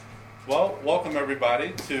Well, welcome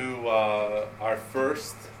everybody to our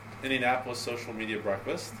first Indianapolis Social Media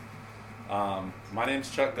Breakfast. My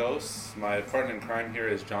name's Chuck Gose. My partner in crime here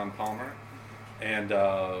is John Palmer. And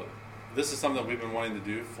this is something that we've been wanting to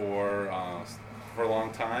do for a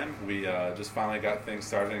long time. We just finally got things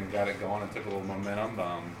started and got it going and took a little momentum.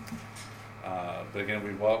 But again,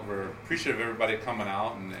 we're appreciative of everybody coming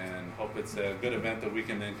out and hope it's a good event that we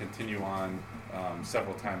can then continue on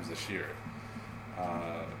several times this year.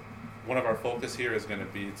 One of our focus here is going to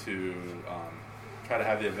be to try to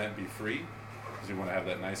have the event be free, because we want to have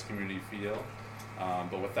that nice community feel.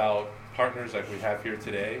 But without partners like we have here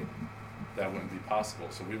today, that wouldn't be possible.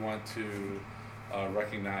 So we want to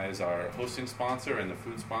recognize our hosting sponsor and the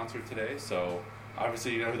food sponsor today. So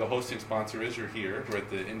obviously you know who the hosting sponsor is. You're here. We're at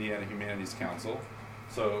the Indiana Humanities Council.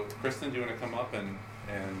 So Kristen, do you want to come up and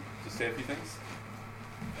just say a few things?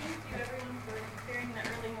 Thank you everyone for bearing the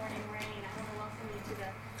early morning rain. I want to welcome you to the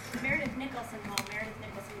Meredith Nicholson Hall. Meredith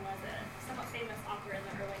Nicholson was a somewhat famous author in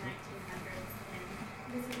the early 1900s, and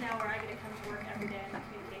this is now where I get to come to work every day. I'm the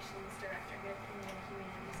communications director here at the Indiana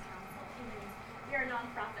Humanities Council. We are a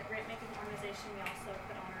nonprofit grant-making organization. We also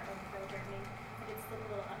put on our own programming. It's the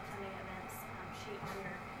little upcoming events sheet on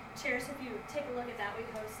your chair. So if you take a look at that, we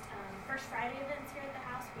host First Friday events here at the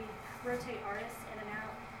house. We rotate artists in and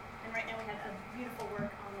out. And right now we have a beautiful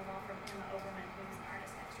work on the wall from Emma Overman, who's an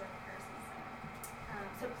artist next door at the Harrison Center.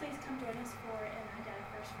 So please come join us for an IDATA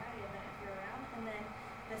First Friday event if you're around. And then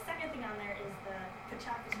the second thing on there is the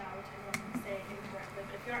Pacha-Pacha, which I know I'm saying incorrectly,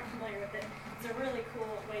 but if you aren't familiar with it, it's a really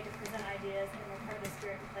cool way to present ideas, and we're part of the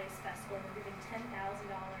Spirit and Place Festival. We're giving $10,000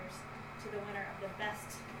 to the winner of the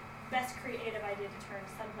best creative idea to turn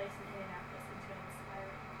someplace in Indianapolis into an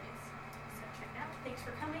inspiring place. So check it out. Thanks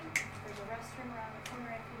for coming. There's a restroom around the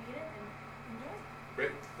corner if you need it, and enjoy.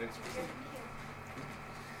 Great. Thanks, Kristen.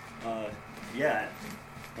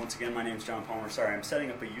 Once again, my name is John Palmer. Sorry, I'm setting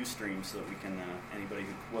up a Ustream so that we can, anybody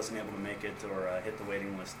who wasn't able to make it or hit the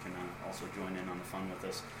waiting list can also join in on the fun with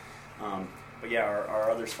us. Our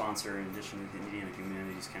other sponsor, in addition to the Indiana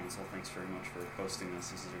Humanities Council, thanks very much for hosting this.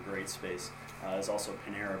 This is a great space. Is also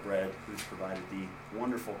Panera Bread, who's provided the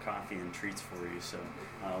wonderful coffee and treats for you. So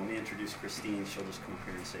let me introduce Christine. She'll just come up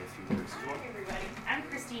here and say a few words as well. Hi, everybody. I'm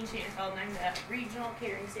Christine Shanefeld, and I'm the Regional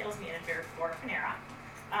Catering Sales Manager for Panera.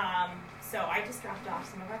 So I just dropped off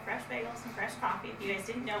some of our fresh bagels and fresh coffee. If you guys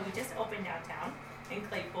didn't know, we just opened downtown in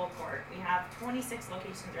Claypool Court. We have 26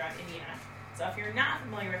 locations around Indiana. So if you're not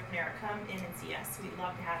familiar with Panera, come in and see us. We'd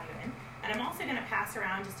love to have you in. And I'm also going to pass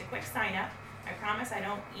around just a quick sign up. I promise I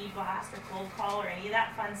don't e-blast or cold call or any of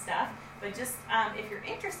that fun stuff. But just if you're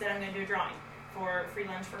interested, I'm going to do a drawing for free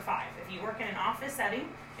lunch for 5. If you work in an office setting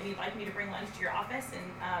and you'd like me to bring lunch to your office and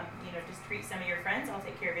just treat some of your friends, I'll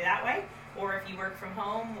take care of you that way. Or if you work from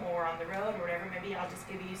home or on the road or whatever, maybe I'll just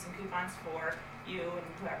give you some coupons for you and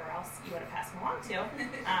whoever else you want to pass them along to.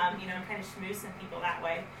 And kind of schmooze some people that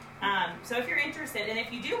way. So if you're interested, and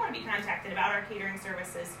if you do want to be contacted about our catering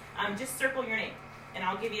services, just circle your name, and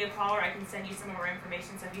I'll give you a call, or I can send you some of our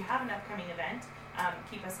information. So if you have an upcoming event,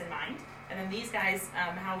 keep us in mind. And then these guys,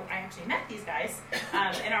 how I actually met these guys,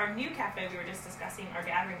 in our new cafe, we were just discussing our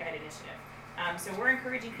Gathering Guide initiative. So we're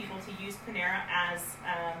encouraging people to use Panera as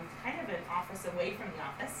kind of an office away from the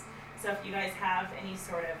office. So if you guys have any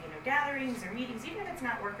sort of gatherings or meetings, even if it's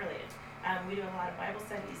not work related, we do a lot of Bible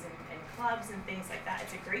studies and clubs and things like that.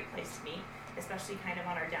 It's a great place to meet, especially kind of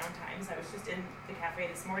on our downtimes. I was just in the cafe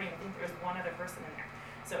this morning. I think there was one other person in there.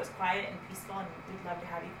 So it was quiet and peaceful, and we'd love to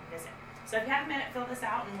have you come visit. So if you have a minute, fill this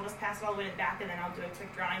out, and we'll just pass it all the way to the back, and then I'll do a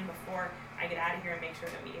quick drawing before I get out of here and make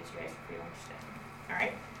sure that we get you guys a free lunch today. All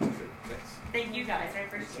right? Good. Thanks. Thank you guys. I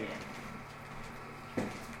appreciate it.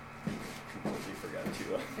 Completely forgot to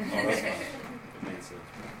that's fine. advance it.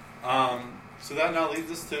 So that now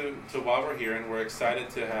leads us to why we're here, and we're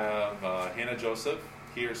excited to have Hannah Joseph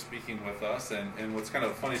here speaking with us. And what's kind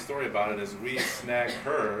of a funny story about it is we snagged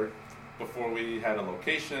her before we had a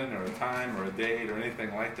location or a time or a date or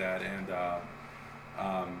anything like that. And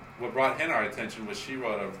what brought Hannah our attention was she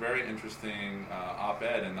wrote a very interesting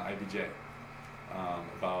op-ed in the IBJ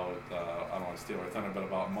about, I don't want to steal her thunder, but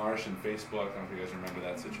about Marsh and Facebook. I don't know if you guys remember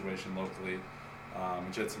that situation locally.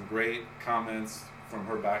 And she had some great comments from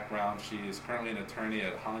her background. She is currently an attorney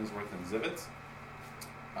at Hollingsworth and Zivitz.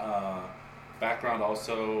 Background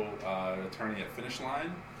also attorney at Finish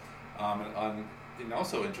Line. And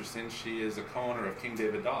also interesting, she is a co-owner of King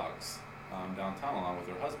David Dogs downtown along with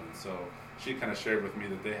her husband. So she kind of shared with me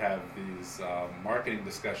that they have these marketing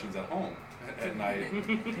discussions at home at night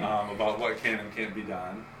about what can and can't be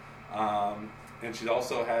done. And she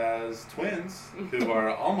also has twins who are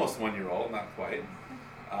almost 1 year old, not quite.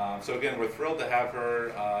 So again, we're thrilled to have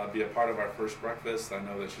her be a part of our first breakfast. I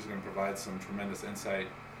know that she's going to provide some tremendous insight,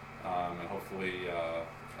 and hopefully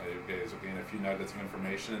you guys will gain a few nuggets of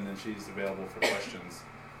information, and then she's available for questions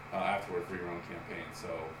afterward for your own campaign. So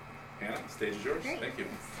Hannah, the stage is yours. Great. Thank you.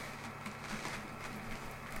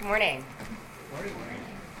 Good morning.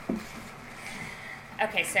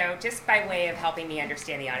 Okay, so just by way of helping me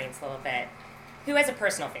understand the audience a little bit, who has a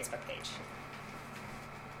personal Facebook page?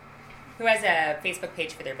 Who has a Facebook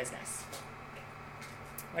page for their business?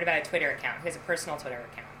 What about a Twitter account? Who has a personal Twitter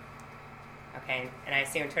account? Okay, and I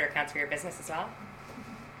assume Twitter accounts for your business as well?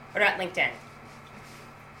 What about LinkedIn?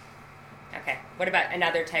 Okay, what about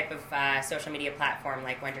another type of social media platform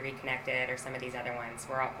like Wondery Connected or some of these other ones?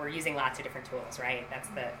 We're using lots of different tools, right?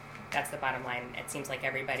 That's the bottom line. It seems like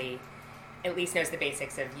everybody at least knows the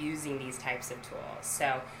basics of using these types of tools.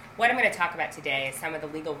 So what I'm going to talk about today is some of the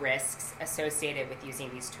legal risks associated with using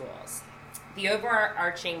these tools. The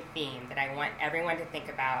overarching theme that I want everyone to think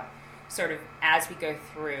about sort of as we go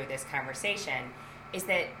through this conversation is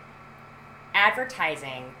that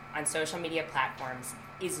advertising on social media platforms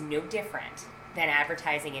is no different than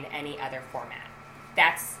advertising in any other format.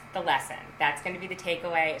 That's the lesson. That's going to be the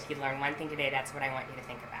takeaway. If you learn one thing today, that's what I want you to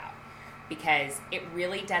think about. Because it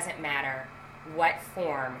really doesn't matter what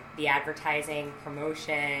form the advertising,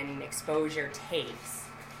 promotion, exposure takes.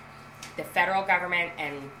 The federal government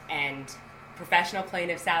and professional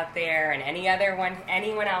plaintiffs out there and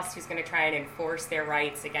anyone else who's going to try and enforce their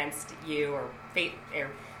rights against you or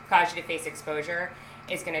cause you to face exposure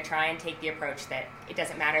is going to try and take the approach that it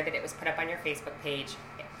doesn't matter that it was put up on your Facebook page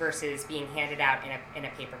versus being handed out in a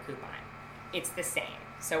paper coupon. It's the same.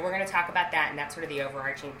 So we're going to talk about that, and that's sort of the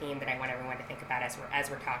overarching theme that I want everyone to think about as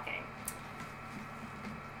we're talking.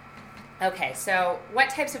 Okay, so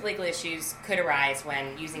what types of legal issues could arise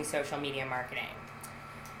when using social media marketing?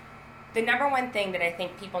 The number one thing that I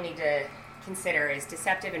think people need to consider is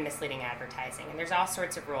deceptive and misleading advertising. And there's all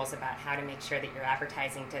sorts of rules about how to make sure that your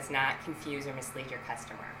advertising does not confuse or mislead your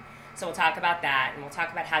customer. So we'll talk about that, and we'll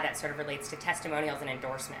talk about how that sort of relates to testimonials and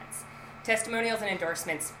endorsements. Testimonials and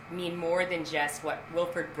endorsements mean more than just what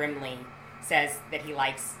Wilford Brimley says that he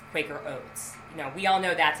likes Quaker Oats. You know, we all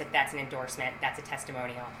know that's an endorsement, that's a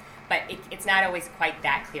testimonial. But it's not always quite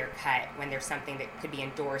that clear cut when there's something that could be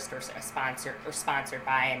endorsed or sponsored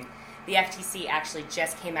by. And the FTC actually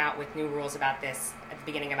just came out with new rules about this at the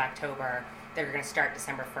beginning of October. They're going to start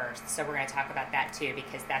December 1st. So we're going to talk about that too,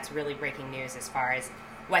 because that's really breaking news as far as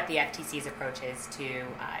what the FTC's approach is to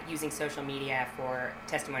using social media for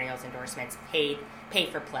testimonials, endorsements, pay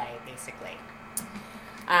for play, basically.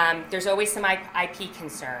 There's always some IP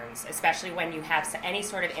concerns, especially when you have any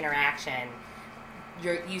sort of interaction.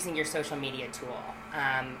 You're using your social media tool,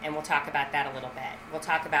 and we'll talk about that a little bit. We'll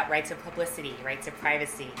talk about rights of publicity, rights of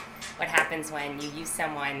privacy, what happens when you use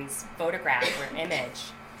someone's photograph or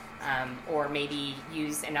image, or maybe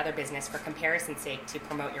use another business for comparison's sake to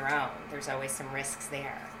promote your own. There's always some risks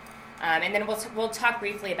there. And then we'll talk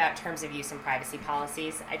briefly about terms of use and privacy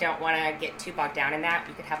policies. I don't want to get too bogged down in that.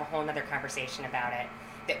 We could have a whole other conversation about it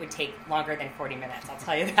that would take longer than 40 minutes, I'll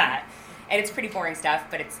tell you that. And it's pretty boring stuff,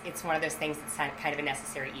 but it's one of those things that's kind of a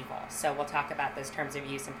necessary evil. So we'll talk about those terms of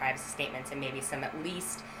use and privacy statements and maybe some at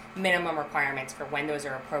least minimum requirements for when those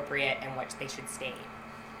are appropriate and what they should state.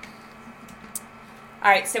 All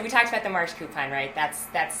right, so we talked about the Marsh coupon, right?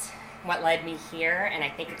 That's what led me here, and I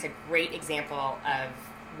think it's a great example of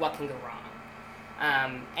what can go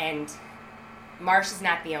wrong. And Marsh is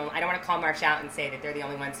not the only. I don't want to call Marsh out and say that they're the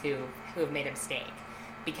only ones who have made a mistake,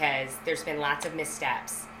 because there's been lots of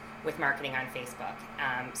missteps with marketing on Facebook.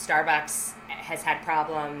 Starbucks has had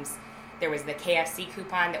problems. There was the KFC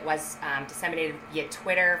coupon that was disseminated via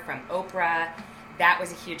Twitter from Oprah. That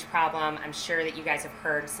was a huge problem. I'm sure that you guys have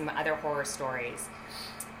heard some other horror stories.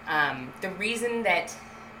 The reason that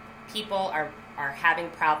people are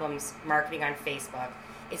having problems marketing on Facebook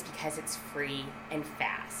is because it's free and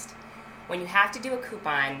fast. When you have to do a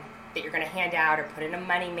coupon that you're going to hand out or put in a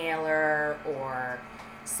money mailer or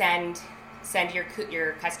send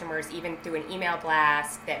your customers even through an email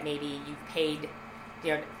blast that maybe you've paid,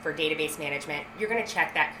 for database management, you're going to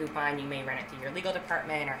check that coupon. You may run it through your legal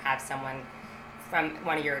department or have someone from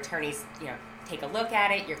one of your attorneys, take a look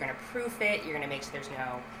at it. You're going to proof it. You're going to make sure there's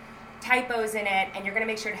no typos in it, and you're going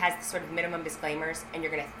to make sure it has the sort of minimum disclaimers, and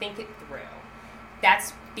you're going to think it through.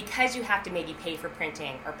 That's because you have to maybe pay for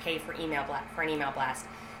printing or pay for an email blast.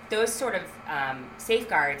 Those sort of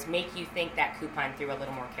safeguards make you think that coupon through a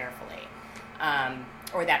little more carefully,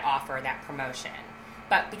 or that offer, that promotion.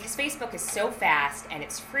 But because Facebook is so fast and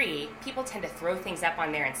it's free, people tend to throw things up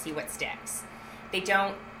on there and see what sticks. They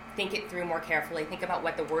don't think it through more carefully, think about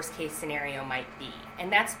what the worst case scenario might be.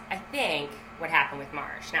 And that's, I think, what happened with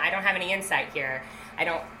Marsh. Now, I don't have any insight here. I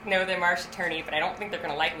don't know the Marsh attorney, but I don't think they're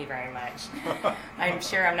going to like me very much. I'm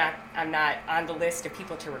sure I'm not on the list of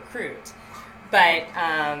people to recruit. But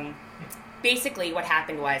basically what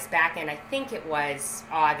happened was, back in, I think it was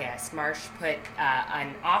August, Marsh put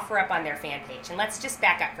an offer up on their fan page. And let's just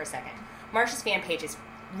back up for a second. Marsh's fan page is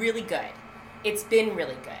really good. It's been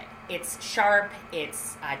really good. It's sharp,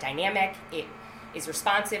 it's dynamic, it is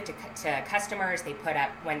responsive to customers. They put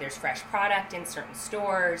up when there's fresh product in certain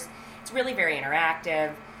stores. It's really very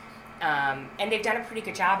interactive, and they've done a pretty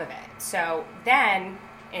good job of it. So then,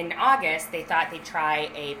 in August, they thought they'd try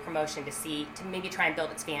a promotion to maybe try and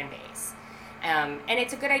build its fan base. And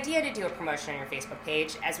it's a good idea to do a promotion on your Facebook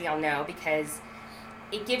page, as we all know, because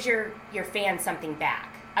it gives your fans something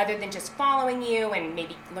back. Other than just following you and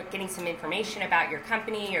maybe getting some information about your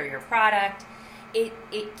company or your product,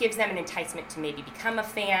 it gives them an enticement to maybe become a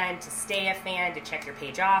fan, to stay a fan, to check your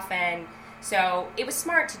page often. So it was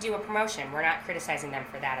smart to do a promotion. We're not criticizing them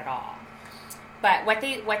for that at all. But what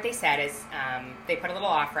they said is they put a little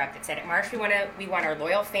offer up that said, at Marsh, we want our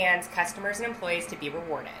loyal fans, customers, and employees to be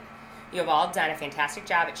rewarded. You have all done a fantastic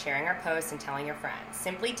job at sharing our posts and telling your friends.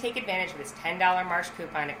 Simply take advantage of this $10 Marsh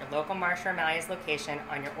coupon at your local Marsh or Amalia's location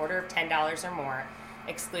on your order of $10 or more,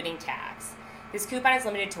 excluding tax. This coupon is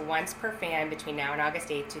limited to once per fan between now and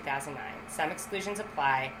August 8, 2009. Some exclusions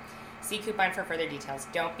apply. See coupon for further details.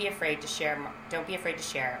 Don't be afraid to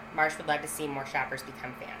share. Marsh would love to see more shoppers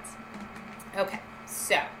become fans. Okay,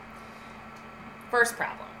 so first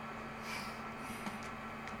problem.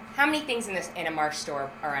 How many things in a Marsh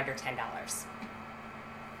store are under $10?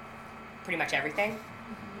 Pretty much everything.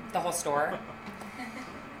 The whole store.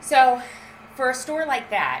 So, for a store like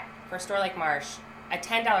that, for a store like Marsh, a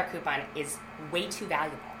 $10 coupon is way too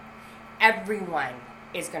valuable. Everyone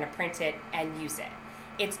is going to print it and use it.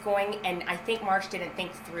 And I think Marsh didn't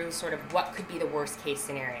think through sort of what could be the worst case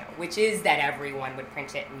scenario, which is that everyone would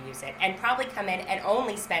print it and use it, and probably come in and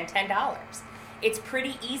only spend $10. It's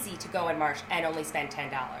pretty easy to go in Marsh and only spend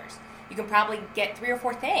 $10. You can probably get 3 or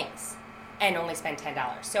 4 things and only spend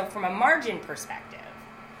 $10. So from a margin perspective,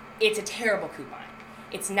 it's a terrible coupon.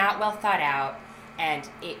 It's not well thought out, and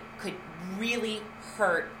it could really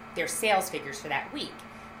hurt their sales figures for that week,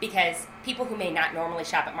 because people who may not normally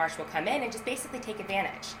shop at Marsh will come in and just basically take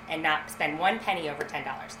advantage and not spend 1 penny over $10.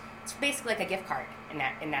 It's basically like a gift card in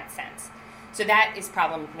that sense. So that is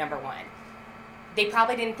problem number 1. They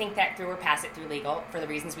probably didn't think that through or pass it through legal for the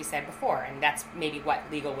reasons we said before, and that's maybe what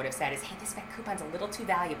legal would have said is, hey, this coupon's a little too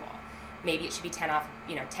valuable. Maybe it should be 10 off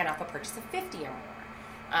a purchase of 50 or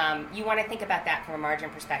more. You want to think about that from a margin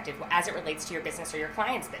perspective as it relates to your business or your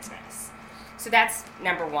client's business. So that's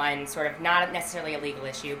number 1, sort of not necessarily a legal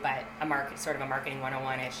issue, but a marketing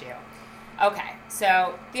 101 issue. Okay,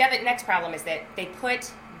 so the next problem is that they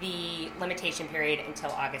put the limitation period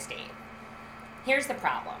until August 8th. Here's the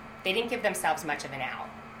problem. They didn't give themselves much of an out.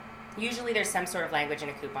 Usually there's some sort of language in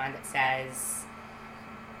a coupon that says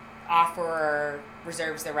offerer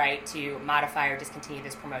reserves the right to modify or discontinue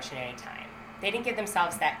this promotion at any time. They didn't give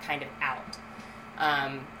themselves that kind of out.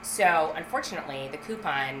 So unfortunately, the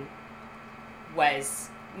coupon was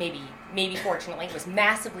fortunately, was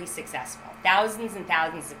massively successful. Thousands and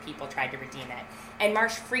thousands of people tried to redeem it. And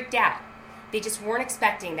Marsh freaked out. They just weren't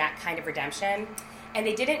expecting that kind of redemption. And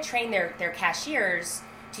they didn't train their cashiers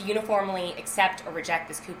to uniformly accept or reject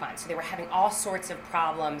this coupon. So they were having all sorts of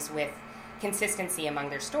problems with consistency among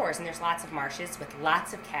their stores. And there's lots of Marshes with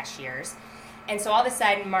lots of cashiers. And so all of a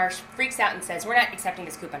sudden, Marsh freaks out and says, we're not accepting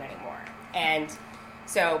this coupon anymore. And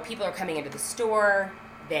so people are coming into the store.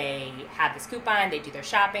 They have this coupon, they do their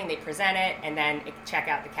shopping, they present it, and then at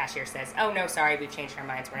checkout, the cashier says, oh, no, sorry, we've changed our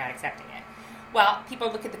minds, we're not accepting it. Well, people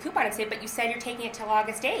look at the coupon and say, but you said you're taking it till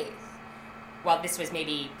August 8th. Well, this was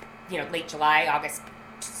maybe, late July, August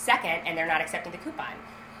 2nd, and they're not accepting the coupon.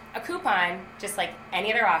 A coupon, just like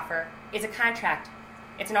any other offer, is a contract.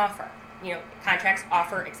 It's an offer. Contracts,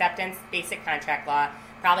 offer, acceptance, basic contract law.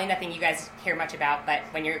 Probably nothing you guys hear much about, but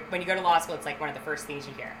when you go to law school, it's like one of the first things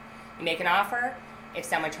you hear. You make an offer. If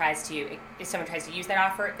someone tries to use that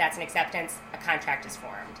offer, that's an acceptance. A contract is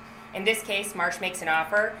formed. In this case, Marsh makes an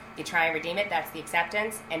offer. You try and redeem it. That's the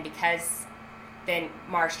acceptance. And because then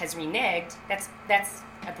Marsh has reneged, that's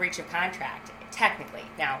a breach of contract, technically.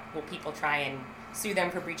 Now, will people try and sue them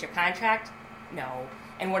for breach of contract? No.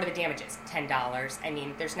 And what are the damages? $10. I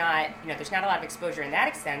mean, there's not a lot of exposure in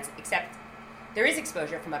that sense, except there is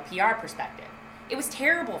exposure from a PR perspective. It was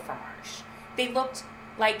terrible for Marsh. They looked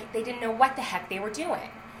like they didn't know what the heck they were doing.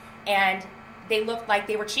 And they looked like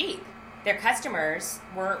they were cheap. their customers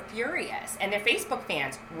were furious, and their Facebook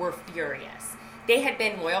fans were furious. They had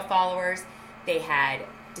been loyal followers. They had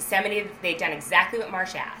disseminated, they'd done exactly what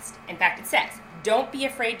Marsh asked. In fact, it says, don't be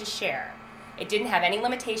afraid to share. It didn't have any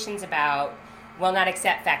limitations about will not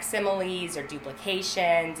accept facsimiles or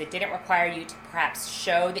duplications. It didn't require you to perhaps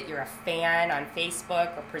show that you're a fan on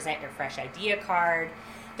Facebook or present your fresh idea card.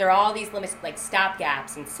 There are all these limits, like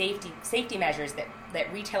stopgaps and safety measures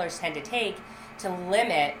that retailers tend to take to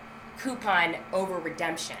limit coupon over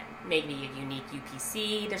redemption. Maybe a unique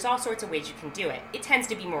UPC. There's all sorts of ways you can do it. It tends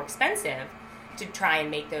to be more expensive to try and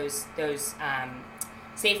make those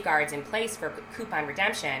safeguards in place for coupon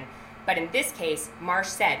redemption. But in this case, Marsh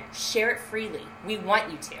said, share it freely. We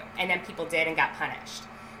want you to. And then people did and got punished.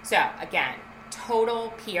 So again,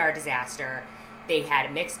 total PR disaster. They had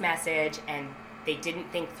a mixed message and they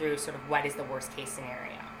didn't think through sort of what is the worst case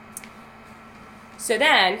scenario. So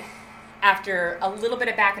then, after a little bit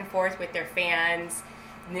of back and forth with their fans,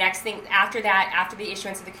 the next thing after that, after the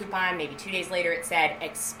issuance of the coupon, maybe 2 days later, it said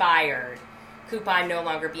expired. Coupon no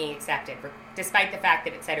longer being accepted, despite the fact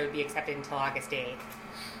that it said it would be accepted until August 8th.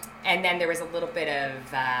 And then there was a little bit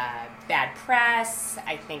of bad press.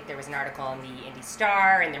 I think there was an article in the Indy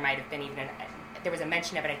Star, and there might have been even there was a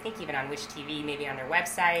mention of it, I think even on Wish TV, maybe on their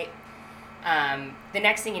website. The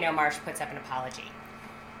next thing you know, Marsh puts up an apology.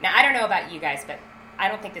 Now, I don't know about you guys, but I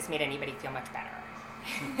don't think this made anybody feel much better.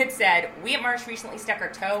 It said, we at Marsh recently stuck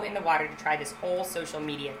our toe in the water to try this whole social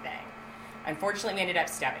media thing. Unfortunately, we ended up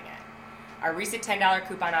stubbing it. Our recent $10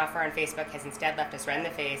 coupon offer on Facebook has instead left us red in the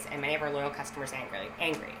face and many of our loyal customers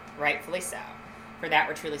angry, rightfully so. For that,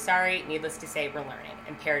 we're truly sorry. Needless to say, we're learning.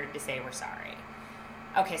 Imperative to say we're sorry.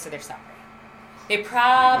 Okay, so they're sorry. They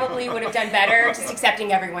probably would have done better just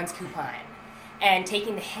accepting everyone's coupon and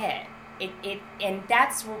taking the hit. And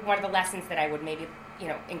that's one of the lessons that I would maybe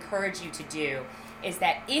encourage you to do, is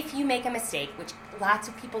that if you make a mistake, which lots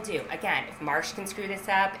of people do, again, if Marsh can screw this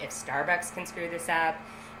up, if Starbucks can screw this up,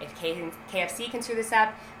 if KFC can screw this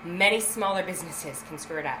up, many smaller businesses can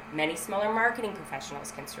screw it up. Many smaller marketing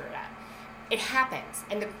professionals can screw it up. It happens.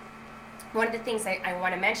 And one of the things I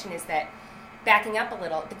want to mention is that, backing up a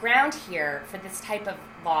little, the ground here for this type of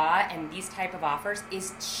law and these type of offers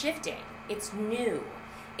is shifting. It's new.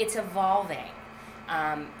 It's evolving.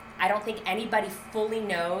 I don't think anybody fully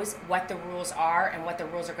knows what the rules are and what the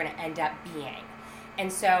rules are going to end up being.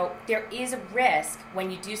 And so there is a risk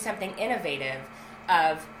when you do something innovative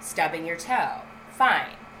of stubbing your toe.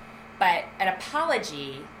 Fine. But an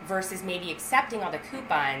apology versus maybe accepting all the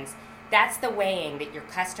coupons, that's the weighing that your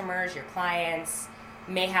customers, your clients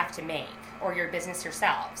may have to make, or your business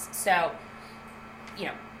yourselves. So,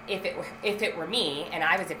 if it were me and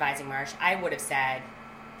I was advising Marsh, I would have said,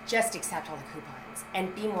 just accept all the coupons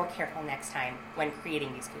and be more careful next time when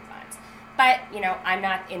creating these coupons. But, I'm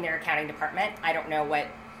not in their accounting department. I don't know what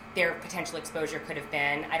their potential exposure could have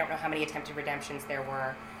been. I don't know how many attempted redemptions there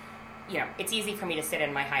were. It's easy for me to sit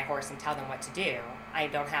in my high horse and tell them what to do. I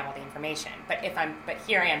don't have all the information. But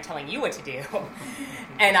here I am telling you what to do.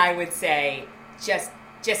 And I would say, just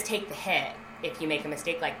take the hit if you make a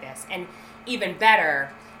mistake like this. And even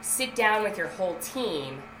better, sit down with your whole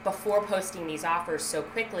team before posting these offers so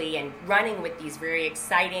quickly and running with these very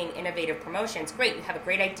exciting, innovative promotions. Great, you have a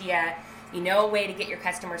great idea. You know a way to get your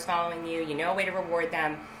customers following you. You know a way to reward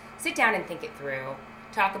them. Sit down and think it through.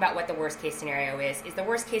 Talk about what the worst case scenario is. Is the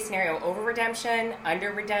worst case scenario over redemption,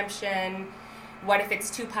 under redemption? What if it's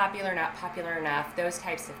too popular, not popular enough? Those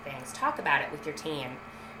types of things. Talk about it with your team.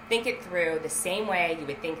 Think it through the same way you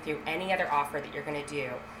would think through any other offer that you're going to do.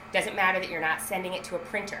 Doesn't matter that you're not sending it to a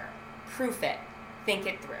printer. Proof it. Think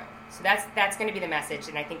it through. So that's going to be the message,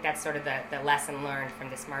 and I think that's sort of the lesson learned from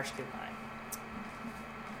this Marsh coupon.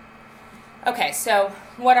 Okay, so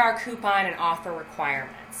what are coupon and offer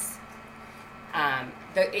requirements?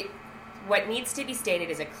 What needs to be stated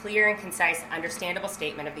is a clear and concise, understandable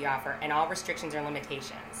statement of the offer and all restrictions or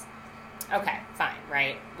limitations. Okay, fine,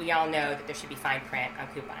 right? We all know that there should be fine print on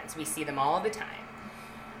coupons. We see them all the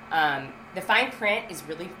time. The fine print is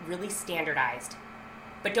really, really standardized.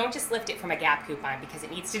 But don't just lift it from a Gap coupon because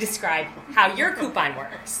it needs to describe how your coupon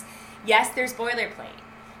works. Yes, there's boilerplate,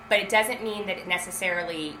 but it doesn't mean that it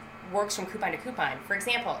necessarily works from coupon to coupon. For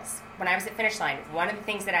example, when I was at Finish Line, one of the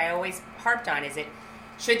things that I always harped on is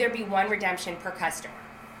should there be one redemption per customer?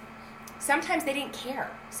 Sometimes they didn't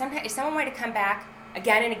care. Sometimes if someone wanted to come back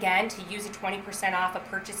again and again to use a 20% off a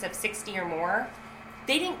purchase of 60 or more,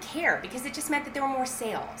 they didn't care because it just meant that there were more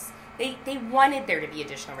sales. They wanted there to be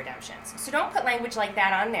additional redemptions. So don't put language like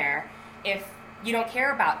that on there if you don't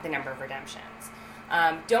care about the number of redemptions.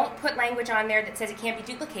 Don't put language on there that says it can't be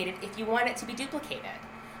duplicated if you want it to be duplicated.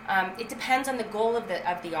 It depends on the goal of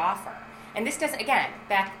the offer. And this doesn't, again,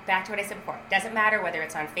 back to what I said before, it doesn't matter whether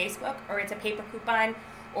it's on Facebook or it's a paper coupon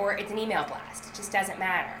or it's an email blast. It just doesn't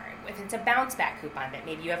matter. If it's a bounce back coupon that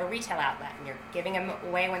maybe you have a retail outlet and you're giving them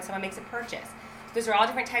away when someone makes a purchase. Those are all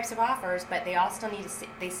different types of offers, but they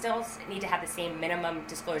still need to have the same minimum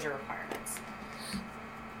disclosure requirements.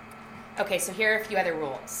 Okay, so here are a few other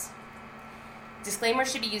rules.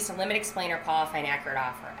 Disclaimers should be used to limit, explain, or qualify an accurate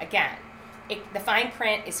offer. Again, the fine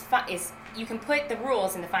print is you can put the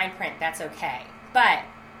rules in the fine print, that's okay, but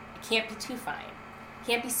it can't be too fine. It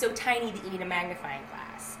can't be so tiny that you need a magnifying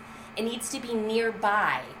glass. It needs to be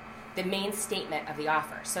nearby the main statement of the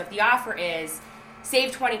offer. So if the offer is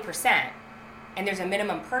save 20% and there's a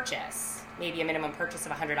minimum purchase, maybe a minimum purchase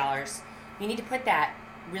of $100, you need to put that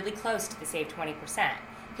really close to the save 20%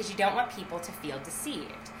 because you don't want people to feel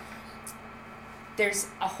deceived. There's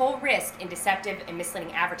a whole risk in deceptive and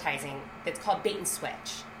misleading advertising that's called bait and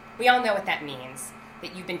switch. We all know what that means,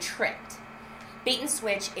 that you've been tricked. Bait and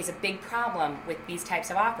switch is a big problem with these types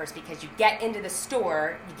of offers because you get into the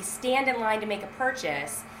store, you stand in line to make a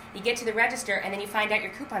purchase, you get to the register, and then you find out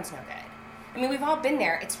your coupon's no good. I mean, we've all been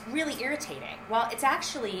there. It's really irritating. Well, it's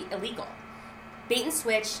actually illegal. Bait and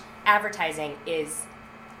switch advertising is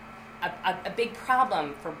a big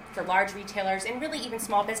problem for large retailers and really even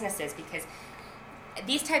small businesses because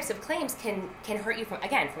these types of claims can hurt you from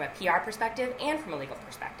a PR perspective and from a legal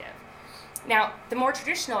perspective. Now, the more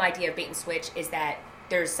traditional idea of bait and switch is that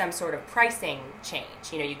there's some sort of pricing change.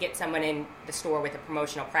 You know, you get someone in the store with a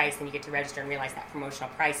promotional price and you get to register and realize that promotional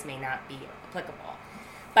price may not be applicable.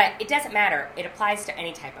 But it doesn't matter. It applies to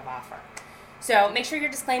any type of offer. So make sure your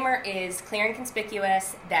disclaimer is clear and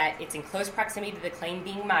conspicuous, that it's in close proximity to the claim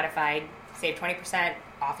being modified, save 20%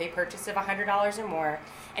 off a purchase of $100 or more,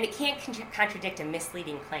 and it can't contradict a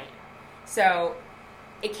misleading claim. So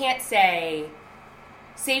it can't say,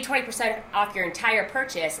 save 20% off your entire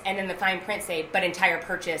purchase, and then the fine print say, but entire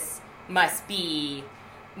purchase must be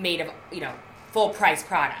made of, full price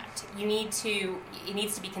product. It needs to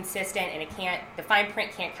be consistent, and the fine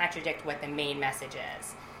print can't contradict what the main message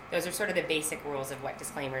is. Those are sort of the basic rules of what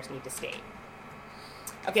disclaimers need to state.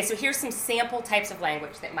 Okay, so here's some sample types of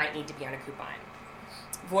language that might need to be on a coupon.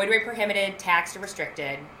 Void where prohibited, taxed or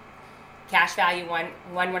restricted, cash value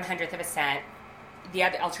 1/100th of a cent. The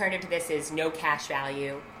other alternative to this is no cash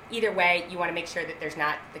value. Either way, you want to make sure that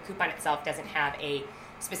the coupon itself doesn't have a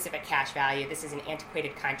specific cash value. This is an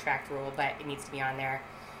antiquated contract rule, but it needs to be on there.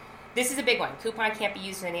 This is a big one. Coupon can't be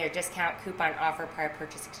used for any other discount, coupon, offer, prior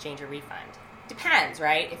purchase, exchange, or refund. Depends,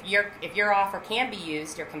 right? If your offer can be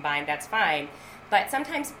used or combined, that's fine. But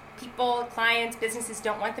sometimes people, clients, businesses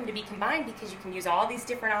don't want them to be combined because you can use all these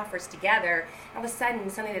different offers together. All of a sudden,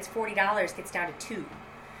 something that's $40 gets down to $2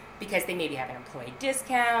 because they maybe have an employee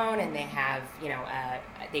discount and they have,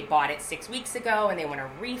 they bought it 6 weeks ago and they want a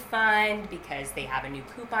refund because they have a new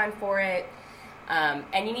coupon for it. And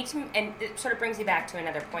it sort of brings me back to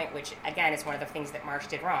another point, which again is one of the things that Marsh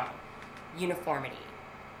did wrong: uniformity.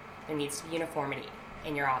 There needs to be uniformity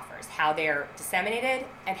in your offers, how they're disseminated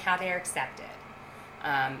and how they are accepted.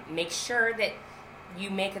 Make sure that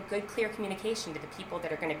you make a good, clear communication to the people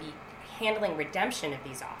that are going to be handling redemption of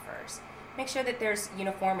these offers. Make sure that there's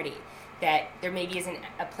uniformity, that there maybe isn't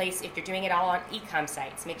a place, if you're doing it all on e-com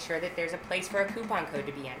sites, make sure that there's a place for a coupon code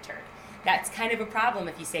to be entered. That's kind of a problem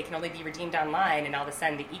if you say it can only be redeemed online and all of a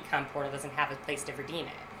sudden the e-com portal doesn't have a place to redeem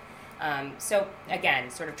it. So again,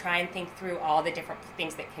 sort of try and think through all the different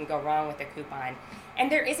things that can go wrong with a coupon. And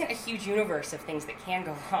there isn't a huge universe of things that can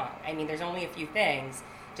go wrong. I mean, there's only a few things.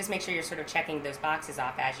 Just make sure you're sort of checking those boxes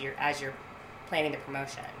off as you're planning the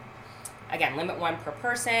promotion. Again, limit 1 per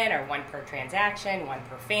person or 1 per transaction, 1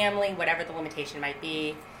 per family, whatever the limitation might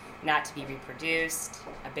be, not to be reproduced.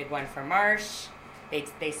 A big one for Marsh.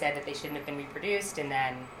 They said that they shouldn't have been reproduced, and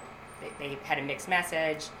then they had a mixed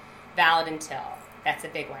message. Valid until. That's a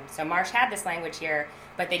big one. So Marsh had this language here,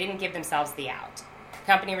 but they didn't give themselves the out.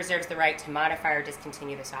 Company reserves the right to modify or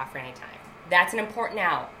discontinue this offer anytime. That's an important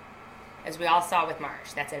out, as we all saw with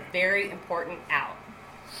Marsh. That's a very important out.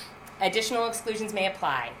 Additional exclusions may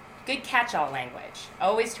apply. Good catch-all language.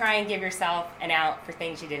 Always try and give yourself an out for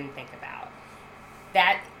things you didn't think about.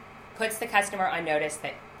 That puts the customer on notice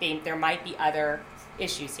that there might be other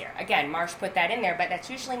issues here. Again, Marsh put that in there, but that's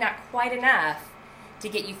usually not quite enough to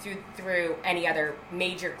get you through any other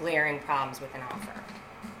major glaring problems with an offer.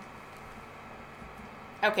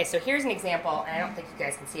 Okay, so here's an example, and I don't think you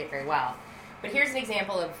guys can see it very well, but here's an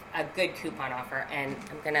example of a good coupon offer, and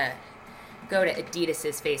I'm going to go to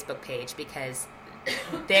Adidas's Facebook page because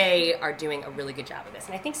they are doing a really good job of this.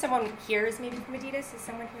 And I think someone here is maybe from Adidas. Is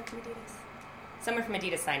someone here from Adidas? Someone from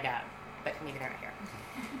Adidas signed up, but maybe they're not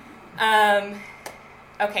here.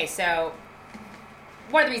 Okay, so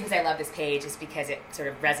one of the reasons I love this page is because it sort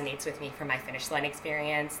of resonates with me from my Finish Line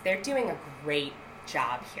experience. They're doing a great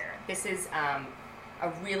job here. This is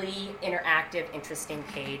a really interactive, interesting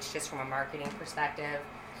page just from a marketing perspective.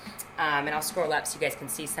 And I'll scroll up so you guys can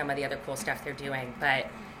see some of the other cool stuff they're doing. But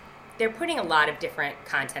they're putting a lot of different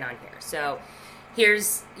content on here. So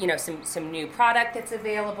here's, some new product that's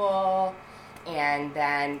available. And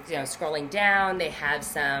then, scrolling down, they have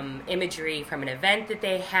some imagery from an event that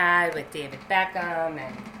they had with David Beckham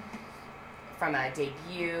and from a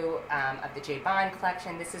debut of the J. Bond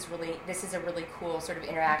collection. This is a really cool sort of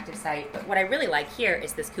interactive site. But what I really like here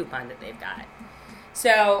is this coupon that they've got.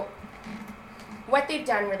 So what they've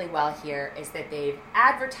done really well here is that they've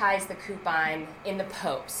advertised the coupon in the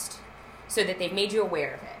post so that they've made you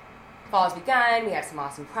aware of it. Fall's begun, we have some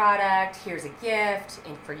awesome product, here's a gift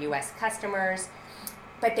for U.S. customers.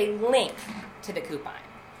 But they link to the coupon,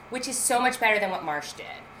 which is so much better than what Marsh did,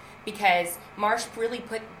 because Marsh really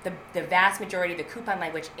put the vast majority of the coupon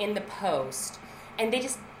language in the post, and they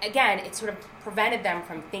just, again, it sort of prevented them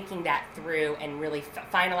from thinking that through and really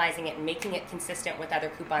finalizing it and making it consistent with other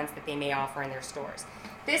coupons that they may offer in their stores.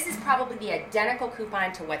 This is probably the identical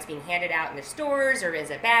coupon to what's being handed out in their stores or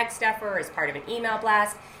as a bag stuffer or as part of an email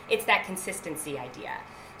blast. It's that consistency idea.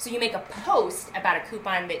 So you make a post about a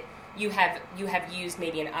coupon that you have used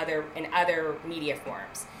maybe in other media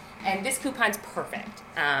forms. And this coupon's perfect.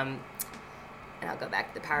 And I'll go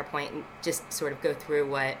back to the PowerPoint and just sort of go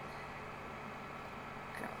through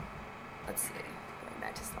let's see, going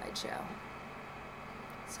back to slideshow.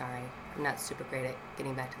 Sorry, I'm not super great at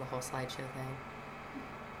getting back to the whole slideshow thing.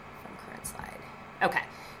 From current slide. Okay,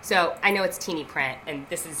 so I know it's teeny print, and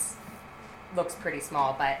looks pretty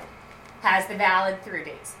small, but has the valid through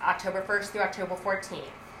dates, October 1st through October 14th.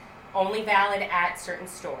 Only valid at certain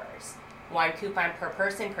stores. 1 coupon per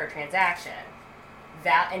person per transaction.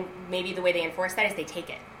 And maybe the way they enforce that is they take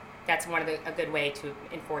it. That's a good way to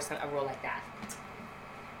enforce a rule like that.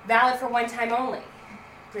 Valid for one time only.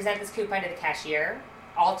 Present this coupon to the cashier.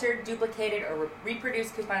 Altered, duplicated, or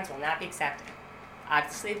reproduced coupons will not be accepted.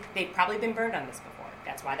 Obviously, they've probably been burned on this before.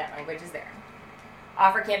 That's why that language is there.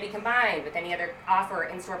 Offer can't be combined with any other offer or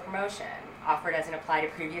in-store promotion. Offer doesn't apply to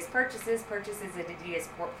previous purchases at Adidas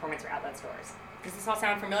performance or outlet stores. Does this all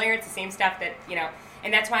sound familiar? It's the same stuff that,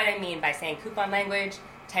 and that's what I mean by saying coupon language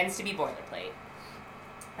tends to be boilerplate.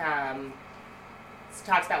 This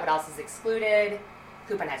talks about what else is excluded.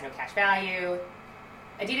 Coupon has no cash value.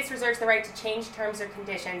 Adidas reserves the right to change terms or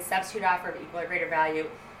conditions, substitute offer of equal or greater value,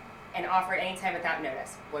 and offer at any time without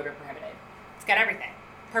notice. Void or prohibited. It's got everything.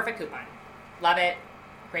 Perfect coupon. Love it.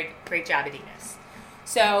 Great job, Adidas.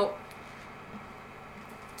 So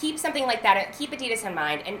keep something like that. Keep Adidas in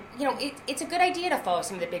mind. And, it's a good idea to follow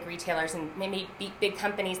some of the big retailers and maybe big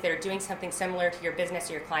companies that are doing something similar to your business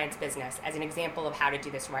or your client's business as an example of how to do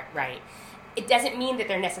this right. It doesn't mean that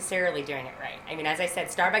they're necessarily doing it right. I mean, as I said,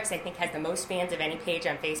 Starbucks, I think, has the most fans of any page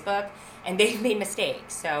on Facebook, and they've made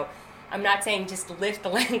mistakes. So I'm not saying just lift the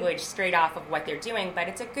language straight off of what they're doing, but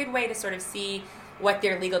it's a good way to sort of see what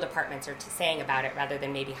their legal departments are saying about it rather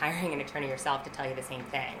than maybe hiring an attorney yourself to tell you the same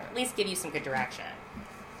thing, or at least give you some good direction.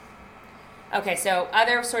 Okay, so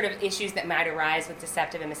other sort of issues that might arise with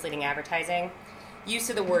deceptive and misleading advertising. Use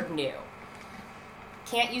of the word new.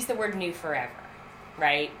 Can't use the word new forever,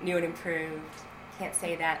 right? New and improved. Can't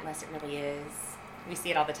say that unless it really is. We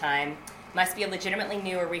see it all the time. Must be a legitimately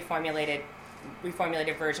new or reformulated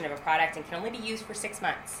version of a product and can only be used for 6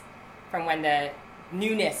 months from when the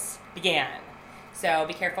newness began. So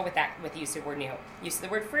be careful with that, with the use of the word new. Use of the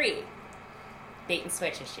word free. Bait and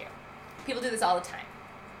switch issue. People do this all the time.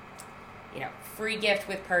 Free gift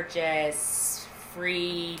with purchase,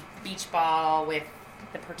 free beach ball with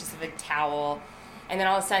the purchase of a towel, and then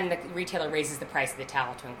all of a sudden the retailer raises the price of the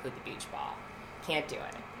towel to include the beach ball. Can't do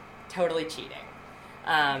it. Totally cheating.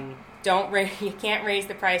 You can't raise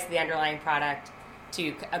the price of the underlying product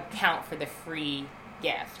to account for the free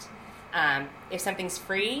gift. If something's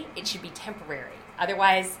free, it should be temporary.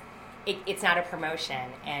 Otherwise, it's not a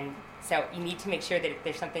promotion, and so you need to make sure that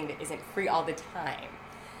there's something that isn't free all the time.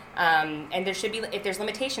 And there should be, if there's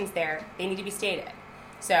limitations there, they need to be stated.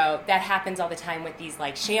 So that happens all the time with these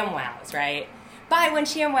like ShamWows, right? Buy one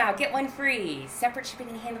ShamWow, get one free. Separate shipping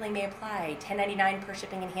and handling may apply. $10.99 per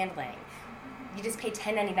shipping and handling. You just pay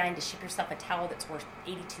 $10.99 to ship yourself a towel that's worth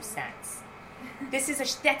 82 cents. That's a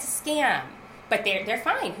scam. But they're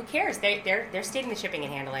fine. Who cares? They're stating the shipping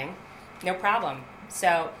and handling, no problem.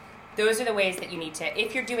 So those are the ways that you need to,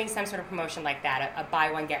 if you're doing some sort of promotion like that, a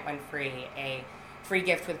buy one get one free, a free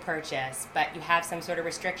gift with purchase, but you have some sort of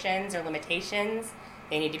restrictions or limitations,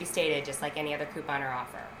 they need to be stated just like any other coupon or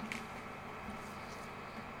offer.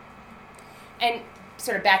 And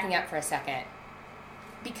sort of backing up for a second,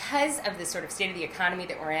 because of the sort of state of the economy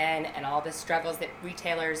that we're in and all the struggles that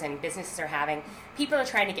retailers and businesses are having, people are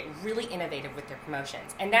trying to get really innovative with their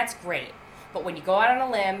promotions. And that's great. But when you go out on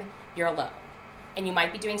a limb, you're alone. And you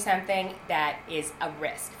might be doing something that is a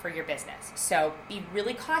risk for your business. So be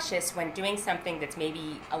really cautious when doing something that's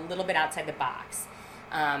maybe a little bit outside the box.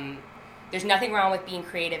 There's nothing wrong with being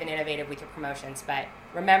creative and innovative with your promotions, but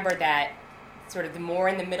remember that sort of the more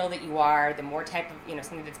in the middle that you are, the more type of,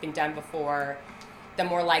 something that's been done before, the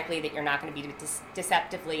more likely that you're not going to be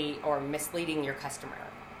deceptively or misleading your customer.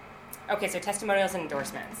 Okay, so testimonials and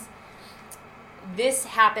endorsements. This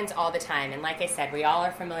happens all the time, and like I said, we all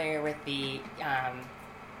are familiar with the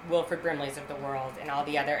Wilford Brimleys of the world and all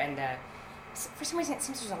the other, and for some reason it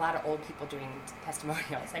seems there's a lot of old people doing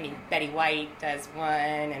testimonials. I mean, Betty White does one,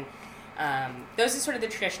 and those are sort of the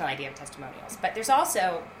traditional idea of testimonials. But there's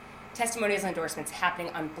also testimonials and endorsements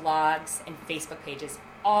happening on blogs and Facebook pages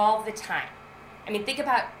all the time. I mean, think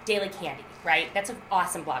about Daily Candy, right? That's an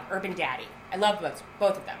awesome blog, Urban Daddy. I love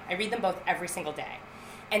both of them. I read them both every single day.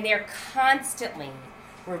 And they're constantly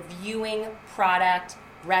reviewing product,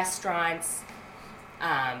 restaurants,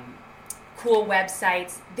 cool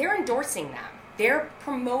websites. They're endorsing them. They're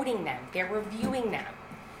promoting them. They're reviewing them.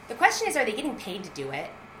 The question is, are they getting paid to do it?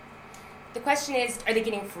 The question is, are they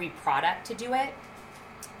getting free product to do it?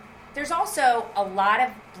 There's also a lot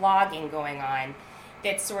of blogging going on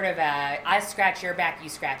that's sort of I scratch your back, you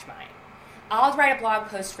scratch mine. I'll write a blog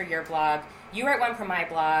post for your blog. You write one for my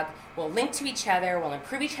blog. We'll link to each other. We'll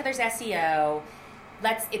improve each other's SEO.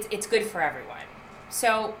 It's good for everyone.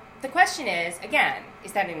 So the question is, again,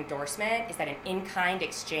 is that an endorsement? Is that an in-kind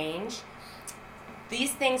exchange?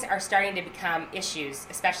 These things are starting to become issues,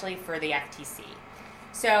 especially for the FTC.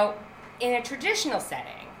 So in a traditional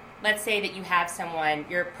setting, let's say that you have someone,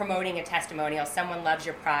 you're promoting a testimonial, someone loves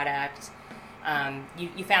your product,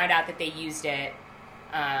 you found out that they used it,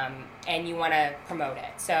 and you want to promote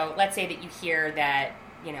it. So let's say that you hear that,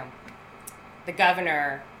 the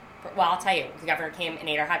governor, well, I'll tell you, the governor came and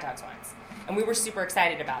ate our hot dogs once, and we were super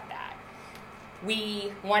excited about that.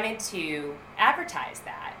 We wanted to advertise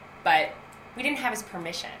that, but we didn't have his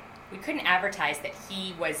permission. We couldn't advertise that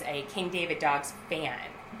he was a King David Dogs fan.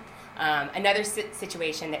 Another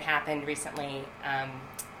situation that happened recently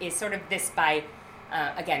is sort of this by,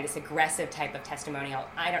 again, this aggressive type of testimonial.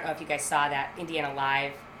 I don't know if you guys saw that Indiana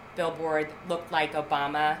Live billboard looked like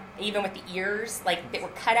Obama, even with the ears, like, that were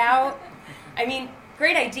cut out. I mean,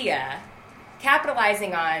 great idea,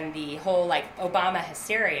 capitalizing on the whole, Obama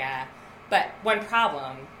hysteria, but one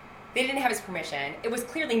problem, they didn't have his permission. It was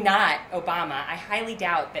clearly not Obama. I highly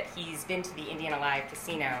doubt that he's been to the Indiana Live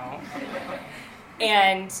casino.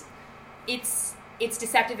 And it's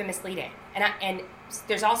deceptive and misleading. And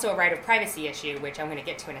there's also a right of privacy issue, which I'm going to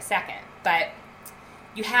get to in a second. But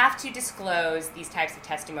you have to disclose these types of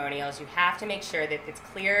testimonials. You have to make sure that it's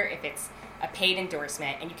clear if it's a paid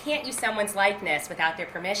endorsement. And you can't use someone's likeness without their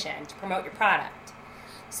permission to promote your product.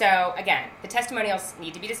 So, again, the testimonials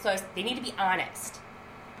need to be disclosed. They need to be honest.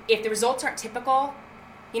 If the results aren't typical,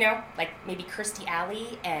 like maybe Kirstie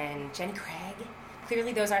Alley and Jenny Craig,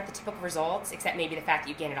 clearly those aren't the typical results, except maybe the fact that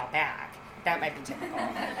you gain it all back. That might be typical.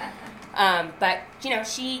 But,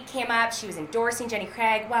 she came up, she was endorsing Jenny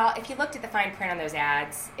Craig. Well, if you looked at the fine print on those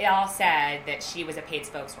ads, it all said that she was a paid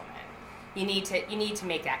spokeswoman. You need to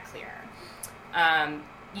make that clear.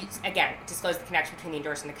 Again, disclose the connection between the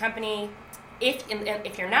endorser and the company.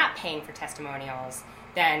 If you're not paying for testimonials,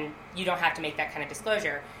 then you don't have to make that kind of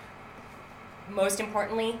disclosure. Most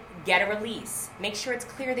importantly, get a release. Make sure it's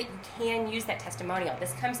clear that you can use that testimonial.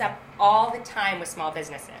 This comes up all the time with small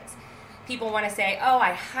businesses. People want to say, oh,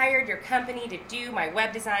 I hired your company to do my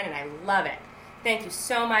web design and I love it. Thank you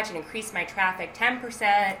so much, and increased my traffic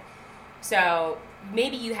 10%. So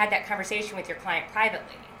maybe you had that conversation with your client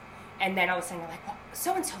privately. And then all of a sudden you're like, well,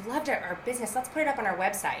 so-and-so loved our business. Let's put it up on our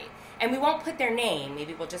website. And we won't put their name.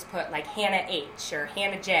 Maybe we'll just put Hannah H. or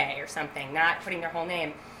Hannah J. or something, not putting their whole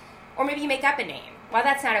name. Or maybe you make up a name. Well,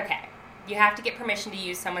 that's not okay. You have to get permission to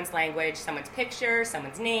use someone's language, someone's picture,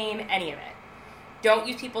 someone's name, any of it. Don't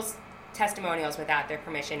use people's testimonials without their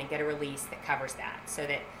permission, and get a release that covers that, so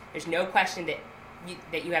that there's no question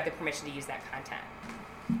that you have the permission to use that content.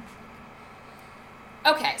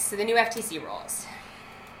 Okay, so the new FTC rules.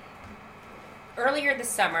 Earlier this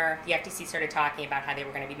summer, the FTC started talking about how they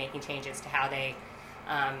were going to be making changes to how they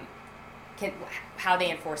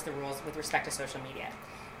enforce the rules with respect to social media.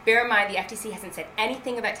 Bear in mind, the FTC hasn't said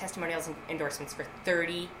anything about testimonials and endorsements for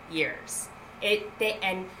 30 years.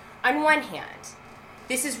 And on one hand,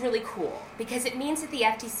 this is really cool because it means that the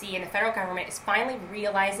FTC and the federal government is finally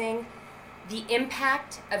realizing the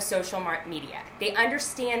impact of social media. They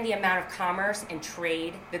understand the amount of commerce and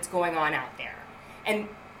trade that's going on out there. And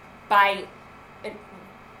by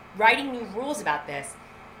writing new rules about this,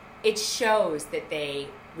 it shows that they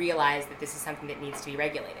realize that this is something that needs to be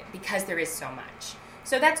regulated because there is so much.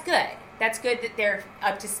 So that's good. That's good that they're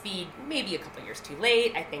up to speed, maybe a couple years too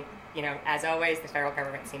late. I think, as always, the federal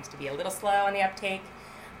government seems to be a little slow on the uptake.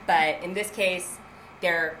 But in this case,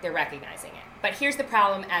 they're recognizing it. But here's the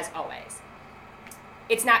problem, as always.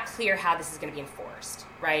 It's not clear how this is going to be enforced,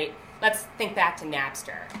 right? Let's think back to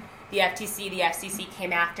Napster. The FTC, the FCC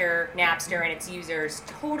came after Napster and its users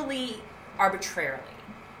totally arbitrarily.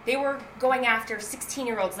 They were going after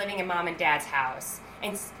 16-year-olds living in mom and dad's house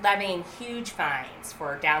and levying huge fines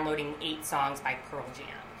for downloading 8 songs by Pearl Jam.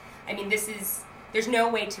 I mean, there's no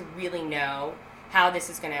way to really know how this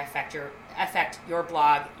is going to affect your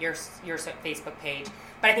blog, your Facebook page.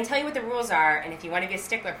 But I can tell you what the rules are, and if you want to be a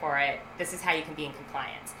stickler for it, this is how you can be in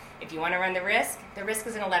compliance. If you want to run the risk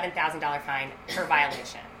is an $11,000 fine per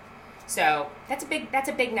violation. So that's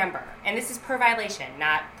a big number, and this is per violation,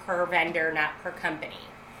 not per vendor, not per company.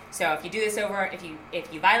 So if you do this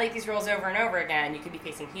if you violate these rules over and over again, you could be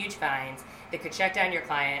facing huge fines that could shut down your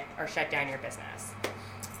client or shut down your business.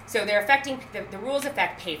 So they're affecting the rules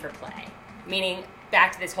affect pay for play, meaning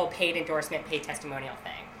back to this whole paid endorsement, paid testimonial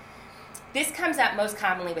thing. This comes up most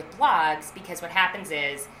commonly with blogs because what happens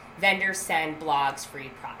is vendors send blogs free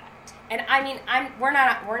product. And I mean, we're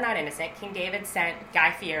not innocent. King David sent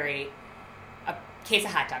Guy Fieri a case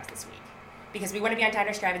of hot dogs this week because we want to be on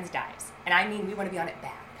Diners, Drive-Ins, Dives. And I mean, we want to be on it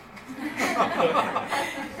bad.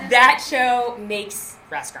 That show makes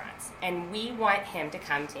restaurants, and we want him to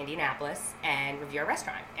come to Indianapolis and review our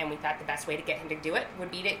restaurant. And we thought the best way to get him to do it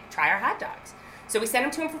would be to try our hot dogs. So we sent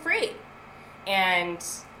him to him for free. And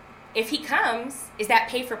if he comes, is that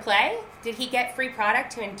pay for play? Did he get free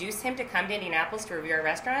product to induce him to come to Indianapolis to review our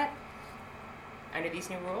restaurant? Under these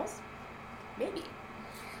new rules? Maybe.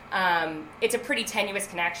 It's a pretty tenuous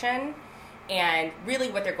connection, and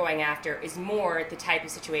really what they're going after is more the type of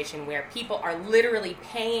situation where people are literally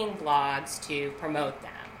paying blogs to promote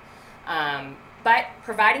them. But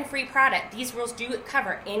providing free product, these rules do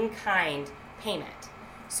cover in-kind payment.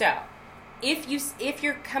 So if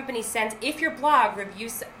your blog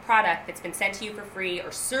reviews product that's been sent to you for free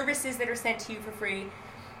or services that are sent to you for free,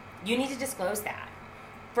 you need to disclose that.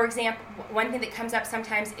 For example, one thing that comes up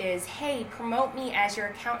sometimes is, hey, promote me as your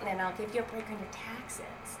accountant and I'll give you a break on your taxes.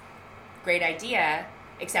 Great idea,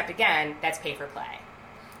 except again, that's pay for play.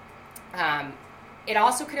 It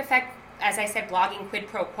also could affect, as I said, blogging quid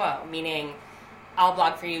pro quo, meaning I'll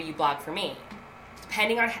blog for you, you blog for me.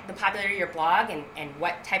 Depending on the popularity of your blog and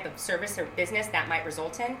what type of service or business that might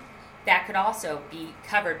result in, that could also be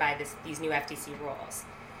covered by these new FTC rules.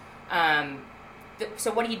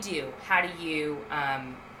 So what do you do? How do you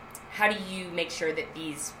make sure that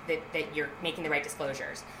that you're making the right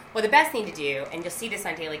disclosures? Well, the best thing to do, and you'll see this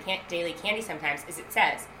on Daily Candy sometimes, is it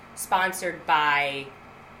says sponsored by,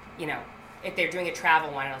 if they're doing a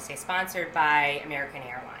travel one, it'll say sponsored by American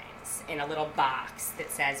Airlines in a little box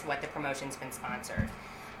that says what the promotion's been sponsored.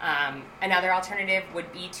 Another alternative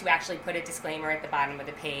would be to actually put a disclaimer at the bottom of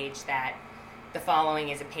the page that the following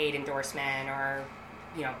is a paid endorsement, or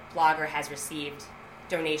blogger has received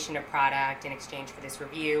donation of product in exchange for this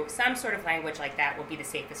review. Some sort of language like that will be the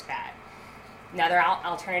safest bet. Another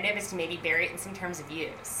alternative is to maybe bury it in some terms of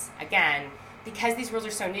use. Again, because these rules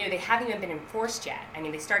are so new, they haven't even been enforced yet. I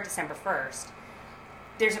mean, they start December 1st.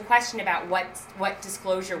 There's a question about what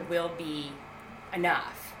disclosure will be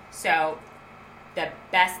enough. So the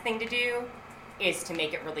best thing to do is to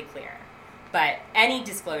make it really clear. But any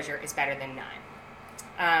disclosure is better than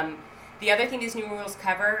none. The other thing these new rules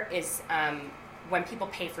cover is when people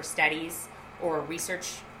pay for studies or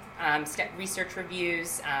research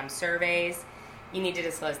reviews, surveys, you need to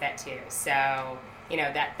disclose that too. So,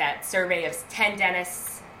 that survey of 10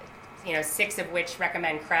 dentists, 6 of which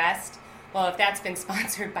recommend Crest, well, if that's been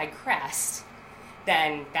sponsored by Crest,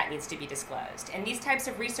 then that needs to be disclosed. And these types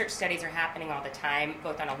of research studies are happening all the time,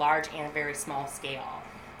 both on a large and a very small scale.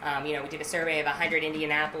 We did a survey of 100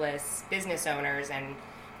 Indianapolis business owners, and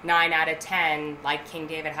 9 out of 10 like King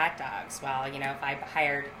David hot dogs. Well, if I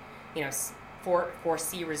hired,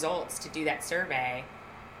 4C results to do that survey,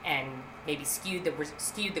 and maybe skewed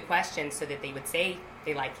the questions so that they would say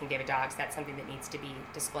they like King David dogs, that's something that needs to be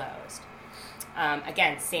disclosed.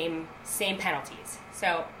 Again, same penalties.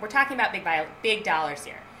 So we're talking about big dollars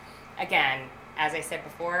here. Again, as I said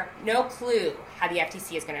before, no clue how the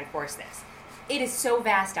FTC is going to enforce this. It is so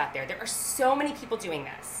vast out there. There are so many people doing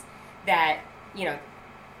this that,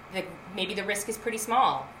 maybe the risk is pretty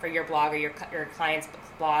small for your blog or your client's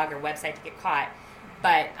blog or website to get caught,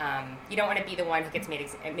 but you don't want to be the one who gets made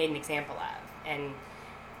an example of. And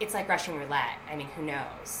it's like Russian roulette. I mean, who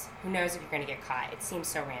knows? Who knows if you're going to get caught? It seems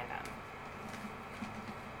so random.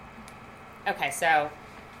 Okay, so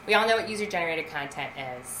we all know what user-generated content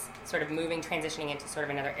is, sort of transitioning into sort of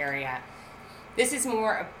another area. This is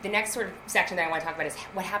more, the next sort of section that I want to talk about is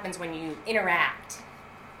what happens when you interact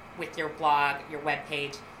with your blog, your web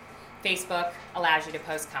page. Facebook allows you to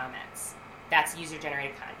post comments. That's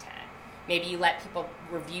user-generated content. Maybe you let people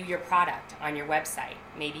review your product on your website.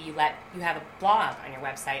 Maybe you have a blog on your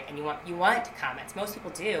website and you want comments. Most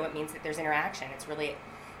people do. It means that there's interaction. It's really,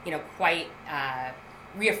 quite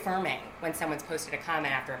reaffirming when someone's posted a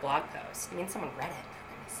comment after a blog post. I mean, someone read it,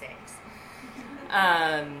 for goodness sakes.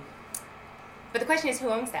 But the question is, who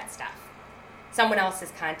owns that stuff? Someone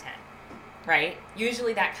else's content, right?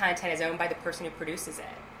 Usually that content is owned by the person who produces it.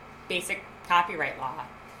 Basic copyright law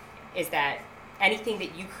is that anything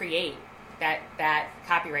that you create, that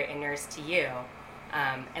copyright inures to you,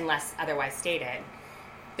 unless otherwise stated.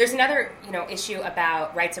 There's another, issue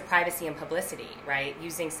about rights of privacy and publicity, right?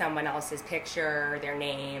 Using someone else's picture, their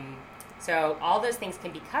name. So all those things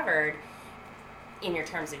can be covered in your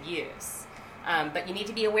terms of use. But you need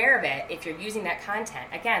to be aware of it if you're using that content.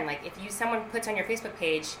 Again, like if someone puts on your Facebook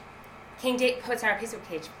page, King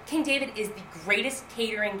David is the greatest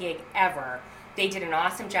catering gig ever. They did an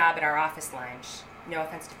awesome job at our office lunch. No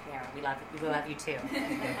offense to Panera, we love you too.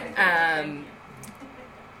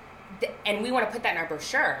 And we want to put that in our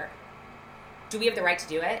brochure. Do we have the right to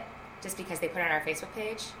do it just because they put it on our Facebook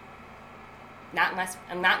page? Not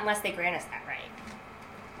unless they grant us that right.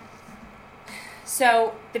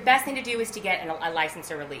 So the best thing to do is to get a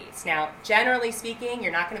license or release. Now, generally speaking,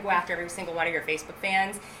 you're not going to go after every single one of your Facebook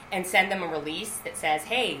fans and send them a release that says,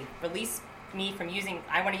 hey, release me from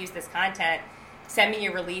I want to use this content. Send me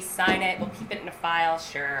your release, sign it, we'll keep it in a file.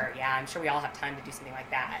 Sure, yeah, I'm sure we all have time to do something like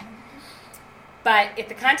that. But if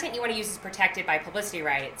the content you want to use is protected by publicity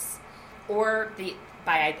rights or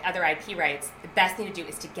by other IP rights, the best thing to do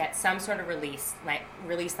is to get some sort of release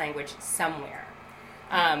language somewhere.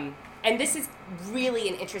 And this is really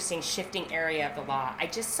an interesting shifting area of the law. I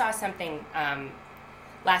just saw something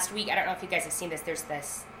last week. I don't know if you guys have seen this. There's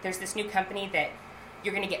this new company that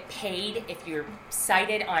you're going to get paid if you're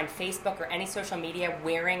cited on Facebook or any social media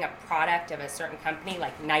wearing a product of a certain company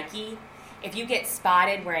like Nike. If you get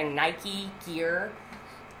spotted wearing Nike gear,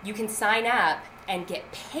 you can sign up and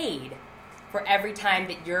get paid for every time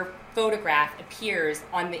that your photograph appears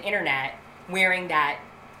on the internet wearing that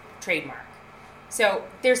trademark. So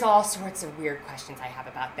there's all sorts of weird questions I have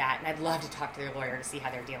about that, and I'd love to talk to their lawyer to see how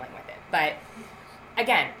they're dealing with it. But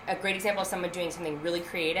again, a great example of someone doing something really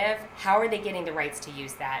creative. How are they getting the rights to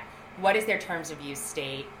use that? What is their terms of use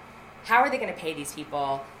state? How are they going to pay these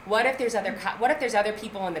people? What if there's other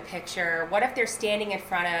people in the picture? What if they're standing in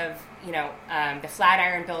front of the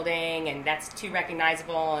Flatiron Building and that's too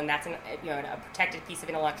recognizable and that's a protected piece of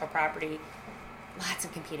intellectual property? Lots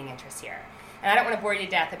of competing interests here. And I don't want to bore you to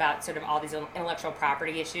death about sort of all these intellectual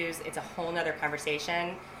property issues. It's a whole other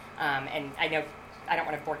conversation. And I know I don't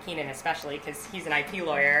want to bore Keenan especially because he's an IP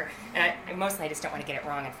lawyer, and I just don't want to get it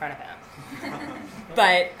wrong in front of him.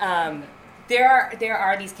 But there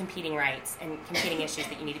are these competing rights and competing issues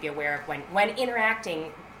that you need to be aware of when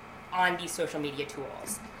interacting on these social media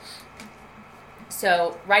tools.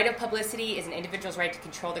 So right of publicity is an individual's right to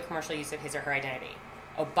control the commercial use of his or her identity.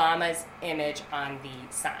 Obama's image on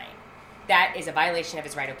the sign. That is a violation of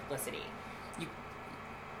his right of publicity.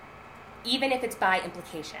 Even if it's by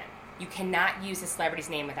implication, you cannot use a celebrity's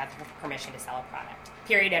name without their permission to sell a product.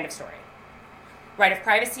 Period, end of story. Right of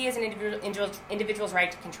privacy is an individual's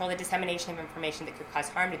right to control the dissemination of information that could cause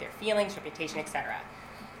harm to their feelings, reputation, etc.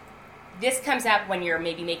 This comes up when you're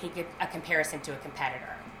maybe making a comparison to a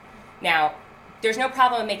competitor. Now, there's no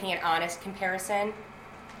problem in making an honest comparison,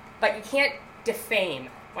 but you can't defame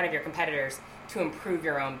one of your competitors to improve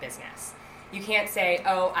your own business. You can't say,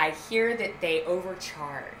 oh, I hear that they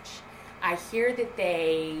overcharge. I hear that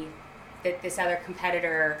this other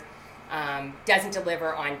competitor doesn't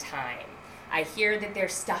deliver on time. I hear that their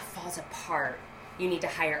stuff falls apart. You need to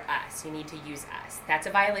hire us. You need to use us. That's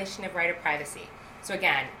a violation of right of privacy. So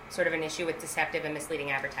again, sort of an issue with deceptive and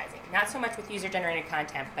misleading advertising. Not so much with user-generated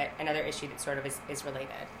content, but another issue that sort of is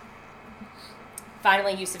related.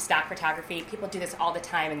 Finally, use of stock photography. People do this all the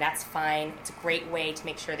time, and that's fine. It's a great way to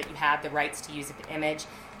make sure that you have the rights to use the image.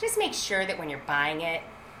 Just make sure that when you're buying it,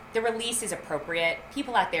 the release is appropriate.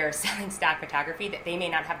 People out there are selling stock photography that they may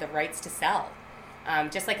not have the rights to sell.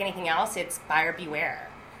 Just like anything else, it's buyer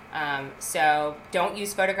beware. So don't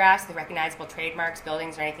use photographs with recognizable trademarks,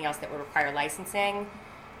 buildings, or anything else that would require licensing.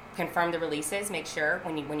 Confirm the releases. Make sure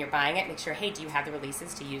when you're buying it, make sure, hey, do you have the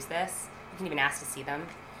releases to use this? You can even ask to see them.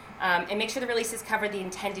 And make sure the releases cover the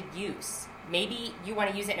intended use. Maybe you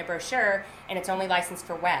want to use it in a brochure and it's only licensed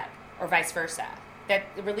for web, or vice versa. That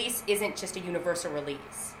the release isn't just a universal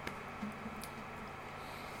release.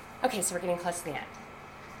 Okay, so we're getting close to the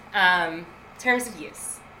end. Terms of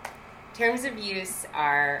use. Terms of use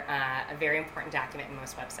are a very important document in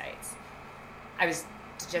most websites. I was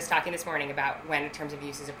just talking this morning about when terms of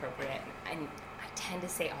use is appropriate, and I tend to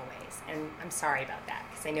say always, and I'm sorry about that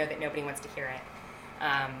because I know that nobody wants to hear it.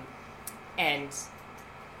 And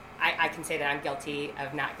I can say that I'm guilty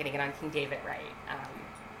of not getting it on King David right.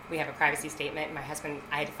 We have a privacy statement, and my husband,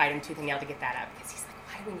 I had to fight him tooth and nail to get that up because he's like,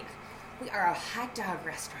 why do we are a hot dog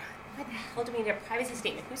restaurant. Why the hell do we need a privacy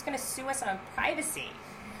statement? Who's going to sue us on privacy?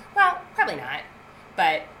 Well, probably not,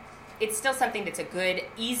 but it's still something that's a good,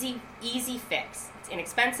 easy fix. It's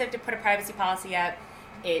inexpensive to put a privacy policy up.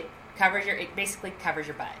 It basically covers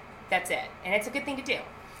your butt. That's it, and it's a good thing to do.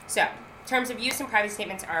 So, terms of use and privacy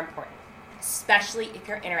statements are important, especially if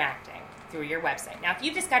you're interacting through your website. Now, if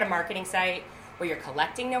you've just got a marketing site where you're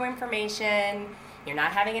collecting no information, you're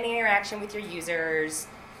not having any interaction with your users,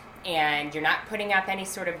 and you're not putting up any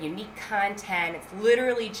sort of unique content, it's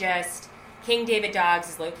literally just King David Dogs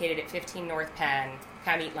is located at 15 North Penn,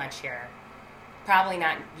 come eat lunch here. Probably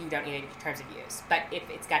not, you don't need any terms of use. But if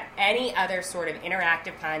it's got any other sort of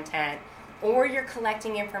interactive content, or you're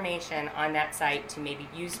collecting information on that site to maybe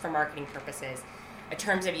use for marketing purposes, a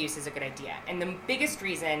terms of use is a good idea. And the biggest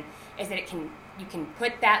reason is that you can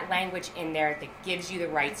put that language in there that gives you the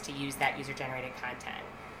rights to use that user-generated content.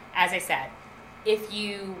 As I said, if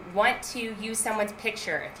you want to use someone's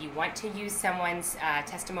picture, if you want to use someone's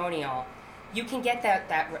testimonial, you can get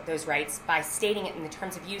those rights by stating it in the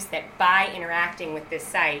terms of use that by interacting with this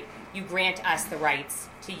site, you grant us the rights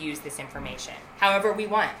to use this information, however we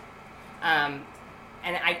want. And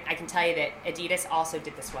I can tell you that Adidas also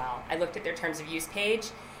did this well. I looked at their terms of use page,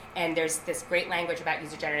 and there's this great language about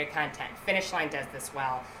user-generated content. Finish Line does this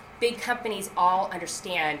well. Big companies all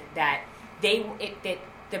understand that the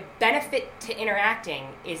benefit to interacting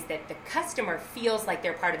is that the customer feels like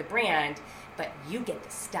they're part of the brand, but you get the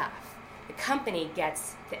stuff. The company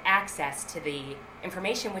gets the access to the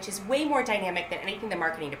information, which is way more dynamic than anything the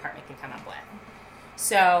marketing department can come up with.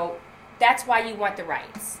 So that's why you want the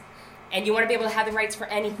rights. And you want to be able to have the rights for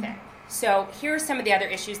anything. So here are some of the other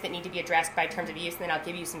issues that need to be addressed by terms of use, and then I'll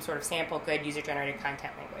give you some sort of sample good user-generated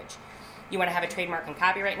content language. You want to have a trademark and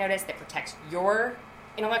copyright notice that protects your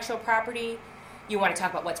intellectual property. You want to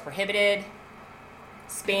talk about what's prohibited,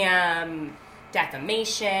 spam,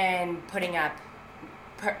 defamation,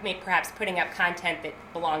 perhaps putting up content that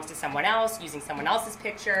belongs to someone else, using someone else's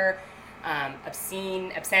picture,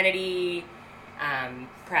 obscenity,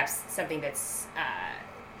 perhaps something that's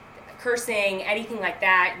cursing, anything like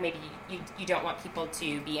that. Maybe you don't want people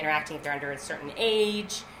to be interacting if they're under a certain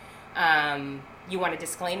age. You want to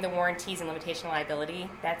disclaim the warranties and limitation of liability.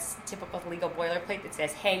 That's typical legal boilerplate that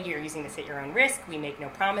says, hey, you're using this at your own risk. We make no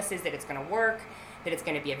promises that it's going to work, that it's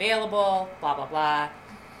going to be available, blah, blah, blah.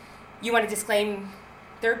 You want to disclaim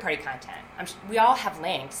third-party content. We all have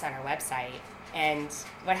links on our website, and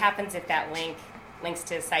what happens if that link links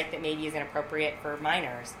to a site that maybe is inappropriate for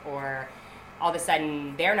minors, or all of a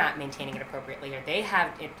sudden they're not maintaining it appropriately, or they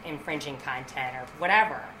have infringing content, or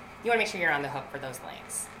whatever. You want to make sure you're on the hook for those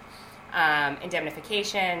links.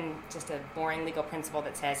 Indemnification, just a boring legal principle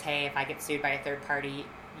that says, hey, if I get sued by a third party,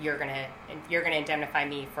 you're gonna indemnify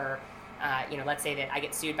me for, let's say that I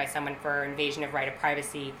get sued by someone for invasion of right of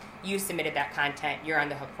privacy. You submitted that content, you're on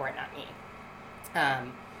the hook for it, not me.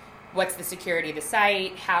 What's the security of the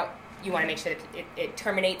site? How you want to make sure that it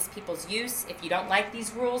terminates people's use. If you don't like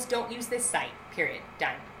these rules, don't use this site. Period.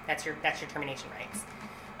 Done. That's your termination rights.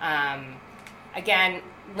 Again,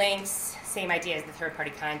 links, same idea as the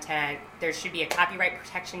third-party content. There should be a copyright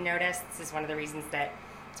protection notice. This is one of the reasons that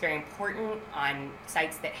it's very important on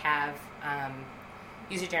sites that have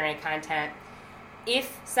user-generated content.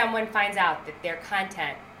 If someone finds out that their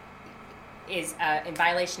content is in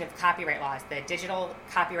violation of copyright laws, the Digital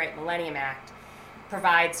Copyright Millennium Act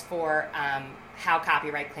provides for how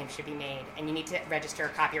copyright claims should be made, and you need to register a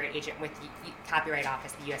copyright agent with the Copyright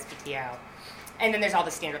Office, the USPTO. And then there's all the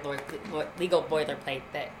standard legal boilerplate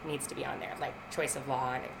that needs to be on there, like choice of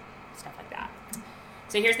law and stuff like that.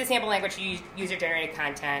 So here's the sample language for user-generated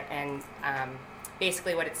content, and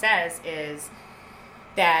basically what it says is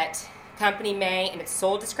that company may, in its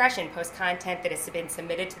sole discretion, post content that has been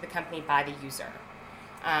submitted to the company by the user,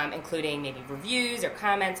 including maybe reviews or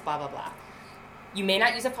comments, blah, blah, blah. You may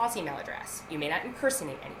not use a false email address. You may not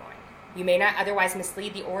impersonate anyone. You may not otherwise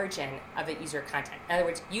mislead the origin of the user content. In other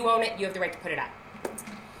words, you own it, you have the right to put it up.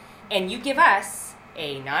 And you give us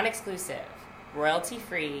a non-exclusive,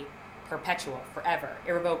 royalty-free, perpetual, forever,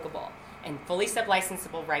 irrevocable, and fully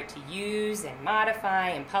sub-licensable right to use and modify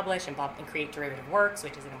and publish and create derivative works,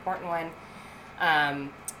 which is an important one.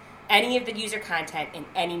 Any of the user content in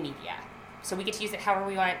any media. So we get to use it however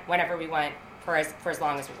we want, whenever we want, for as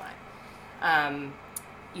long as we want.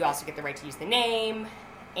 You also get the right to use the name,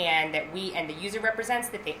 and that the user represents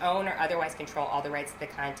that they own or otherwise control all the rights to the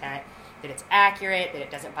content, that it's accurate, that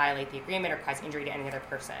it doesn't violate the agreement or cause injury to any other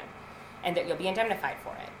person, and that you'll be indemnified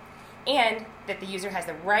for it. And that the user has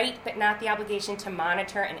the right but not the obligation to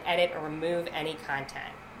monitor and edit or remove any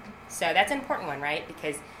content. So that's an important one, right?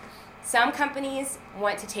 Because some companies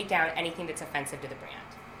want to take down anything that's offensive to the brand.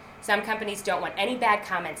 Some companies don't want any bad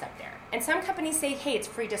comments up there. And some companies say, hey, it's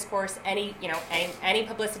free discourse, any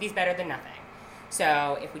publicity is better than nothing.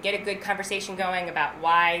 So if we get a good conversation going about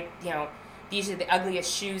why, these are the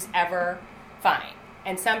ugliest shoes ever, fine.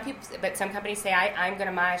 And some companies say, I'm going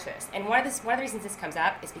to monitor this. And one of the reasons this comes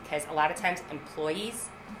up is because a lot of times employees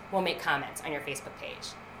will make comments on your Facebook page.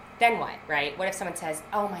 Then what, right? What if someone says,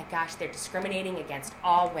 oh my gosh, they're discriminating against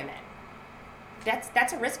all women?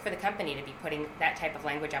 That's a risk for the company to be putting that type of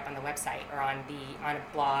language up on the website or on a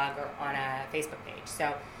blog or on a Facebook page.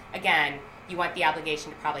 So again, you want the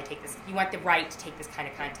obligation to probably you want the right to take this kind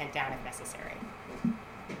of content down if necessary.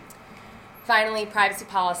 Finally, privacy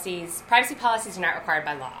policies. Privacy policies are not required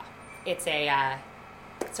by law. It's a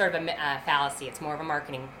sort of a fallacy. It's more of a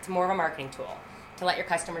marketing tool to let your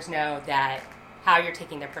customers know that how you're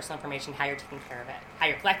taking their personal information, how you're taking care of it, how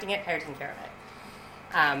you're collecting it, how you're taking care of it.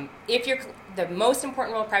 The most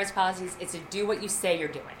important rule of privacy policies is to do what you say you're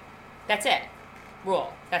doing. That's it.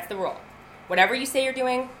 Rule. That's the rule. Whatever you say you're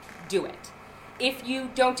doing, do it. If you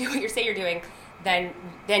don't do what you say you're doing, then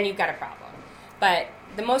you've got a problem. But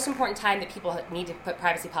the most important time that people need to put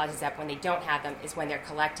privacy policies up when they don't have them is when they're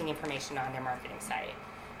collecting information on their marketing site.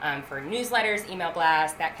 For newsletters, email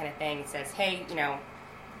blasts, that kind of thing, it says, hey,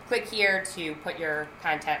 click here to put your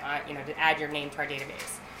content on, to add your name to our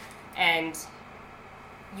database. And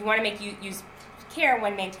you want to use care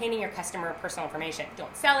when maintaining your customer personal information.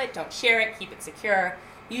 Don't sell it, don't share it, keep it secure.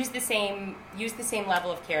 Use the same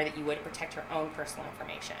level of care that you would to protect your own personal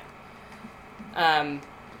information.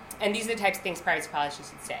 And these are the types of things privacy policies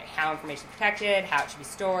should say. How information is protected, how it should be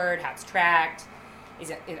stored, how it's tracked.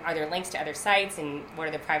 Are there links to other sites, and what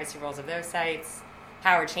are the privacy rules of those sites?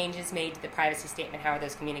 How are changes made to the privacy statement? How are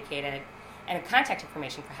those communicated? And contact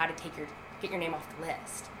information for how to get your name off the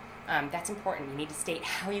list. That's important. You need to state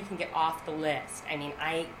how you can get off the list. I mean,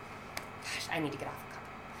 I need to get off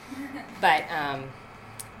a couple. But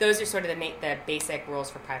those are sort of the basic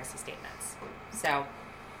rules for privacy statements. So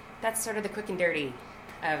that's sort of the quick and dirty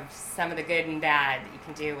of some of the good and bad that you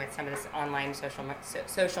can do with some of this online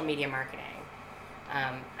social media marketing.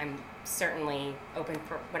 I'm certainly open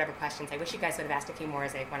for whatever questions. I wish you guys would have asked a few more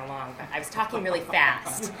as I went along, but I was talking really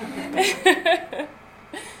fast.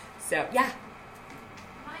 So, yeah.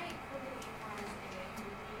 My company has a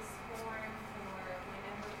release form for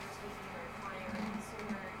whenever we're taking our client or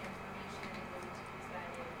consumer information and going to use that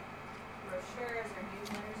in brochures or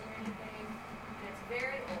newsletters or anything, and it's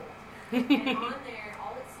very old. And on there,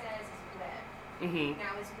 all it says is web. Mm-hmm.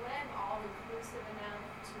 Now, is web all-inclusive enough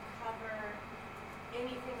to cover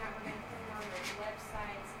anything that we're going to put on those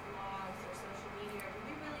websites, blogs, or social media? Or do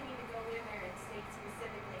we really need to go in there and state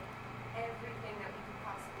specifically everything that we could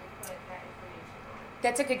possibly put that information on?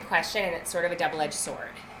 That's a good question, and it's sort of a double-edged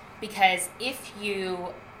sword. Because if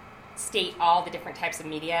you state all the different types of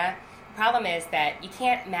media, the problem is that you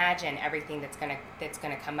can't imagine everything that's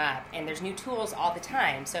gonna come up, and there's new tools all the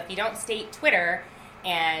time. So if you don't state Twitter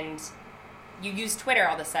and you use Twitter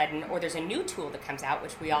all of a sudden, or there's a new tool that comes out,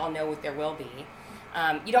 which we all know there will be,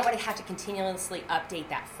 you don't want to have to continuously update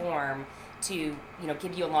that form to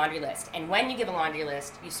give you a laundry list. And when you give a laundry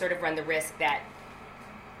list, you sort of run the risk that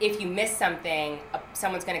if you miss something,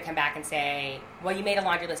 someone's going to come back and say, well, you made a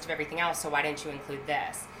laundry list of everything else, so why didn't you include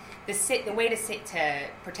this? The way to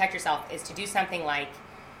protect yourself is to do something like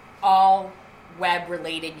all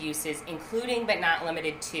web-related uses, including but not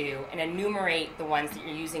limited to, and enumerate the ones that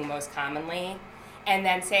you're using most commonly, and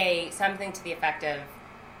then say something to the effect of,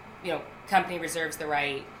 company reserves the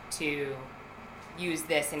right to use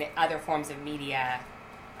this in other forms of media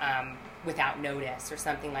without notice or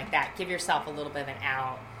something like that. Give yourself a little bit of an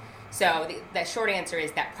out. So the short answer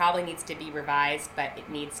is that probably needs to be revised, but it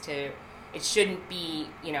shouldn't be,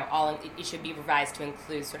 it should be revised to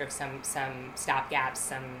include sort of some stopgaps,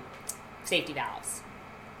 some safety valves.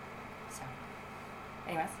 So.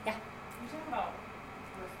 Anyone else? Yeah. You talk about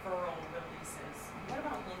referral releases. What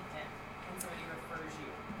about LinkedIn when somebody refers you?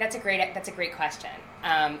 That's a great question.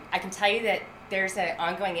 I can tell you that there's an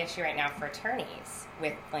ongoing issue right now for attorneys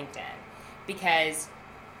with LinkedIn because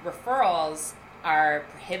referrals are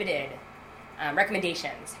prohibited.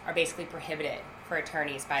 Recommendations are basically prohibited for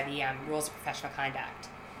attorneys by the rules of professional conduct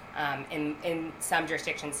in some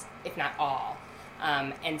jurisdictions, if not all.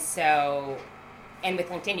 And with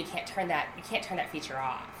LinkedIn, you can't turn that feature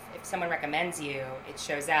off. If someone recommends you, it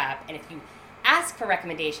shows up, and if you ask for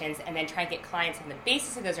recommendations and then try and get clients on the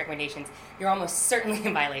basis of those recommendations, you're almost certainly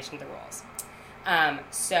in violation of the rules.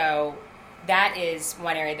 So that is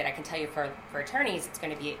one area that I can tell you for attorneys, it's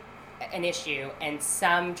going to be an issue, and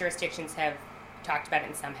some jurisdictions have talked about it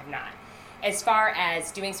and some have not. As far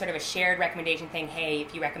as doing sort of a shared recommendation thing, hey,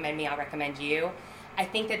 if you recommend me, I'll recommend you, I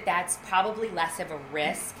think that that's probably less of a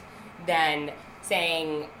risk than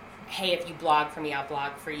saying, hey, if you blog for me, I'll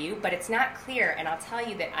blog for you. But it's not clear, and I'll tell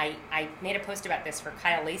you that I made a post about this for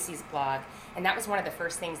Kyle Lacey's blog, and that was one of the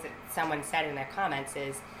first things that someone said in their comments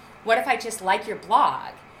is, what if I just like your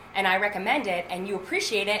blog, and I recommend it, and you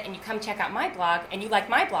appreciate it, and you come check out my blog, and you like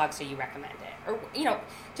my blog, so you recommend it? Or,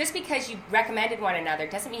 just because you recommended one another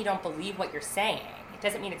doesn't mean you don't believe what you're saying. It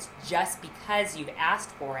doesn't mean it's just because you've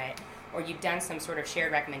asked for it, or you've done some sort of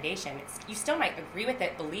shared recommendation. You still might agree with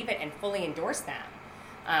it, believe it, and fully endorse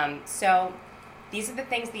them. So these are the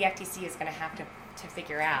things the FTC is going to have to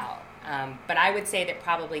figure out. But I would say that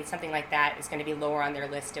probably something like that is going to be lower on their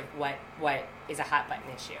list of what is a hot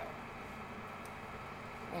button issue.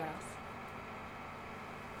 Anyone else?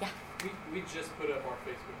 Yeah. We just put up our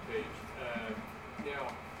Facebook page. Now,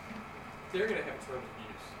 they're going to have terms of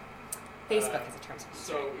use. Facebook has a terms of use.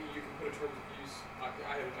 So you can put a terms of use. I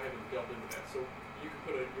haven't delved into that. So you can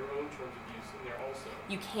put your own terms of use in there also.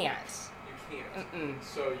 You can't. You can't. Mm-mm.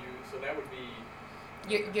 So that would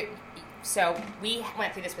be. So we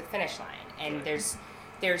went through this with Finish Line, and right.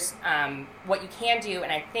 there's what you can do,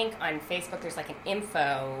 and I think on Facebook there's like an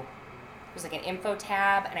info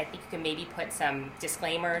tab, and I think you can maybe put some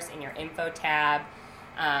disclaimers in your info tab.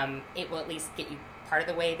 It will at least get you part of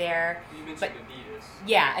the way there. You mentioned Adidas.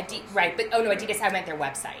 Yeah, right, but Adidas, I meant their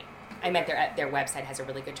website. I meant their website has a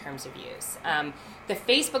really good terms of use. The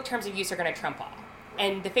Facebook terms of use are going to trump all.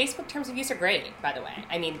 And the Facebook terms of use are great, by the way.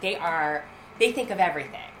 I mean, they think of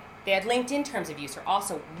everything. The LinkedIn terms of use are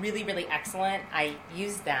also really, really excellent. I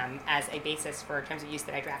used them as a basis for terms of use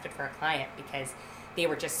that I drafted for a client because they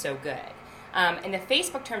were just so good. And the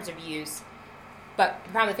Facebook terms of use, but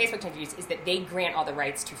the problem with Facebook terms of use is that they grant all the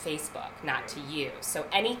rights to Facebook, not to you. So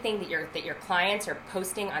anything that your clients are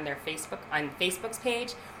posting on their Facebook's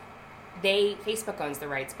page, Facebook owns the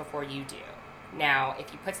rights before you do. Now,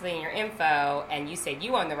 if you put something in your info and you say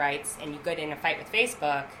you own the rights and you get in a fight with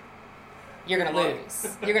Facebook, you're going to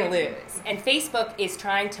lose. You're going to lose. And Facebook is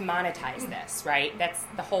trying to monetize this, right? That's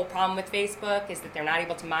the whole problem with Facebook is that they're not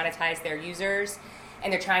able to monetize their users,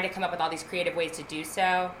 and they're trying to come up with all these creative ways to do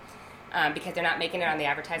so because they're not making it on the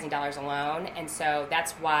advertising dollars alone. And so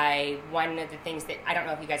that's why one of the things that, I don't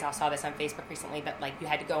know if you guys all saw this on Facebook recently, but like you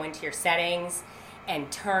had to go into your settings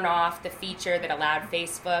and turn off the feature that allowed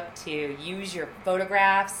Facebook to use your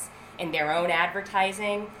photographs in their own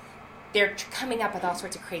advertising. They're coming up with all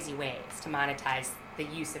sorts of crazy ways to monetize the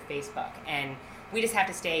use of Facebook. And we just have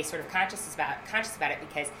to stay sort of conscious about it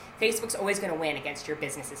because Facebook's always going to win against your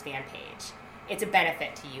business's fan page. It's a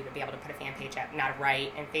benefit to you to be able to put a fan page up, not a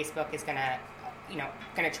right, and Facebook is going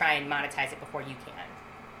to try and monetize it before you can.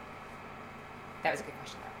 That was a good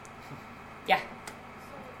question, though. Yeah?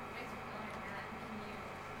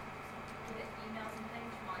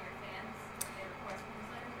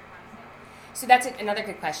 So that's another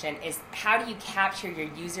good question is how do you capture your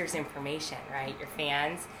users' information, right, your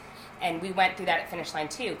fans? And we went through that at Finish Line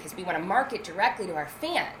too because we want to market directly to our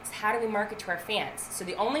fans. How do we market to our fans? So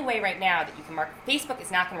the only way right now that you can market, Facebook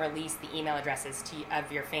is not going to release the email addresses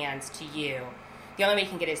of your fans to you. The only way you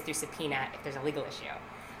can get it is through subpoena if there's a legal issue.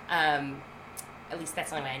 At least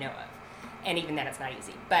that's the only way I know of. And even then it's not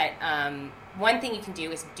easy. But one thing you can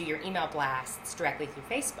do is do your email blasts directly through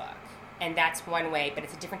Facebook. And that's one way, but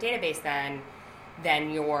it's a different database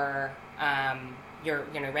than your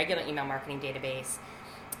regular email marketing database.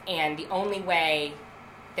 And the only way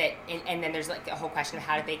that, and then there's like a whole question of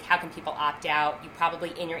how can people opt out? You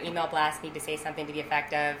probably in your email blast need to say something to the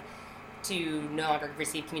effect of to no longer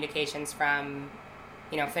receive communications from,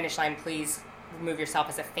 Finish Line. Please remove yourself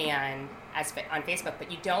as a fan on Facebook.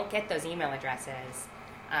 But you don't get those email addresses.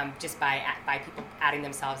 Just by people adding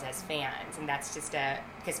themselves as fans, and that's just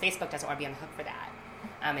because Facebook doesn't want to be on the hook for that,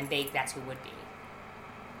 and that's who would be.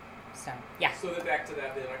 So, yeah. So then back to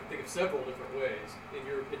that, then I can think of several different ways. In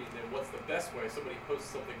your opinion, then what's the best way? Somebody posts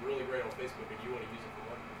something really great on Facebook and you want to use it for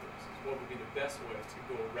marketing purposes. What would be the best way to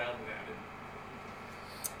go around that?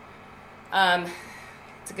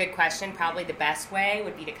 It's a good question. Probably the best way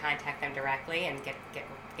would be to contact them directly and get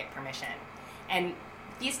permission. And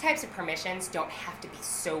these types of permissions don't have to be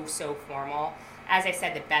so formal. As I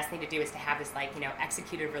said, the best thing to do is to have this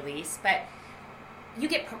executed release. But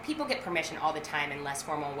people get permission all the time in less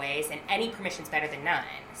formal ways, and any permission's better than none.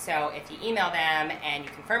 So if you email them and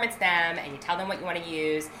you confirm it's them and you tell them what you want to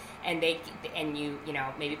use, and you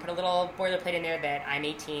maybe put a little boilerplate in there that I'm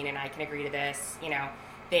 18 and I can agree to this,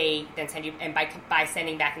 they then send you, and by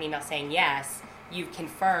sending back an email saying yes, you've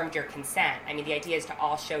confirmed your consent. I mean, the idea is to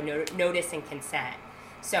all show notice and consent.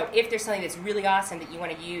 So if there's something that's really awesome that you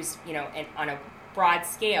want to use, on a broad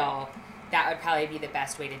scale, that would probably be the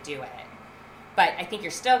best way to do it. But I think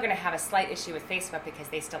you're still going to have a slight issue with Facebook because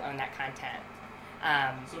they still own that content.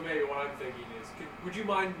 So maybe what I'm thinking is, would you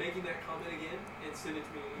mind making that comment again and send it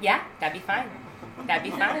to me? Yeah, that'd be fine. That'd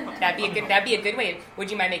be fine. That'd be a good way.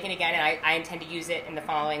 Would you mind making it again? And I intend to use it in the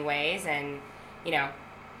following ways. And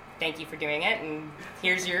thank you for doing it. And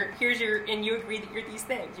here's your and you agree that you're these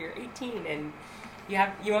things. You're 18 and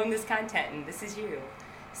you own this content and this is you.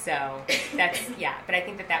 So that's But I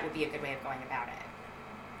think that would be a good way of going about it.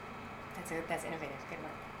 That's innovative. Good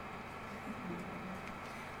work.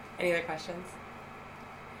 Any other questions?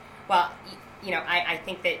 Well, I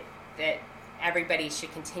think that everybody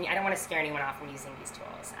should continue. I don't want to scare anyone off from using these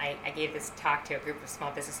tools. I gave this talk to a group of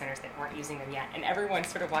small business owners that weren't using them yet, and everyone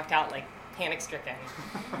sort of walked out like panic-stricken.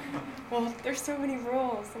 Well, there's so many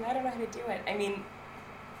rules, and I don't know how to do it. I mean,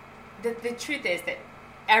 the truth is that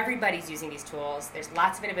everybody's using these tools. There's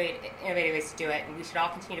lots of innovative ways to do it, and we should all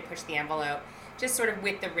continue to push the envelope, just sort of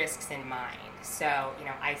with the risks in mind. So,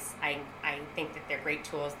 I think that they're great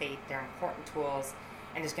tools. They're important tools,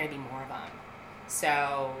 and there's going to be more of them.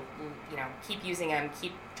 So, keep using them.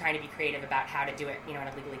 Keep trying to be creative about how to do it, in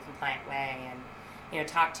a legally compliant way, and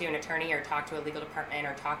talk to an attorney or talk to a legal department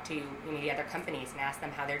or talk to the other companies and ask them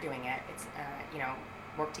how they're doing it. It's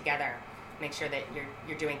work together. Make sure that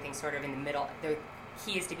you're doing things sort of in the middle. The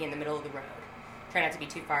key is to be in the middle of the road. Try not to be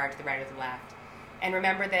too far to the right or the left. And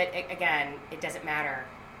remember that, again, it doesn't matter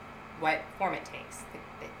what form it takes.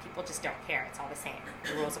 That people just don't care. It's all the same.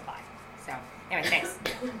 The rules apply. So, anyway, thanks.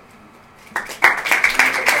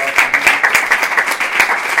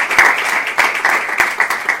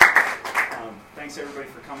 Thanks, everybody,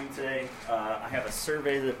 for coming today. I have a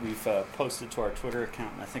survey that we've posted to our Twitter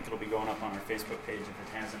account, and I think it'll be going up on our Facebook page if it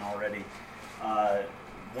hasn't already.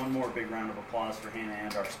 One more big round of applause for Hannah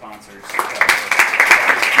and our sponsors.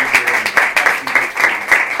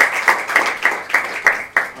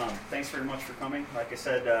 Thanks very much for coming. Like I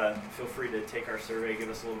said, feel free to take our survey, give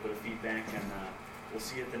us a little bit of feedback, and we'll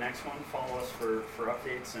see you at the next one. Follow us for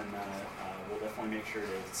updates, and we'll definitely make sure to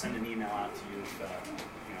send an email out to you with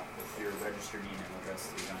your registered email address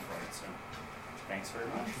to the Eventbrite. So thanks very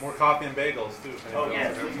much. More coffee and bagels, too. Oh, yeah.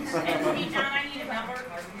 And hey, John, I need a number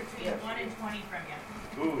between 1 and 20 from you.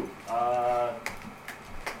 Ooh,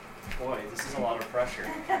 boy, this is a lot of pressure.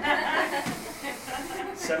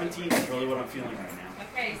 17 is really what I'm feeling right now.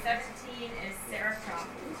 Okay, 17 is Sarah Croft.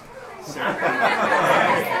 Sarah.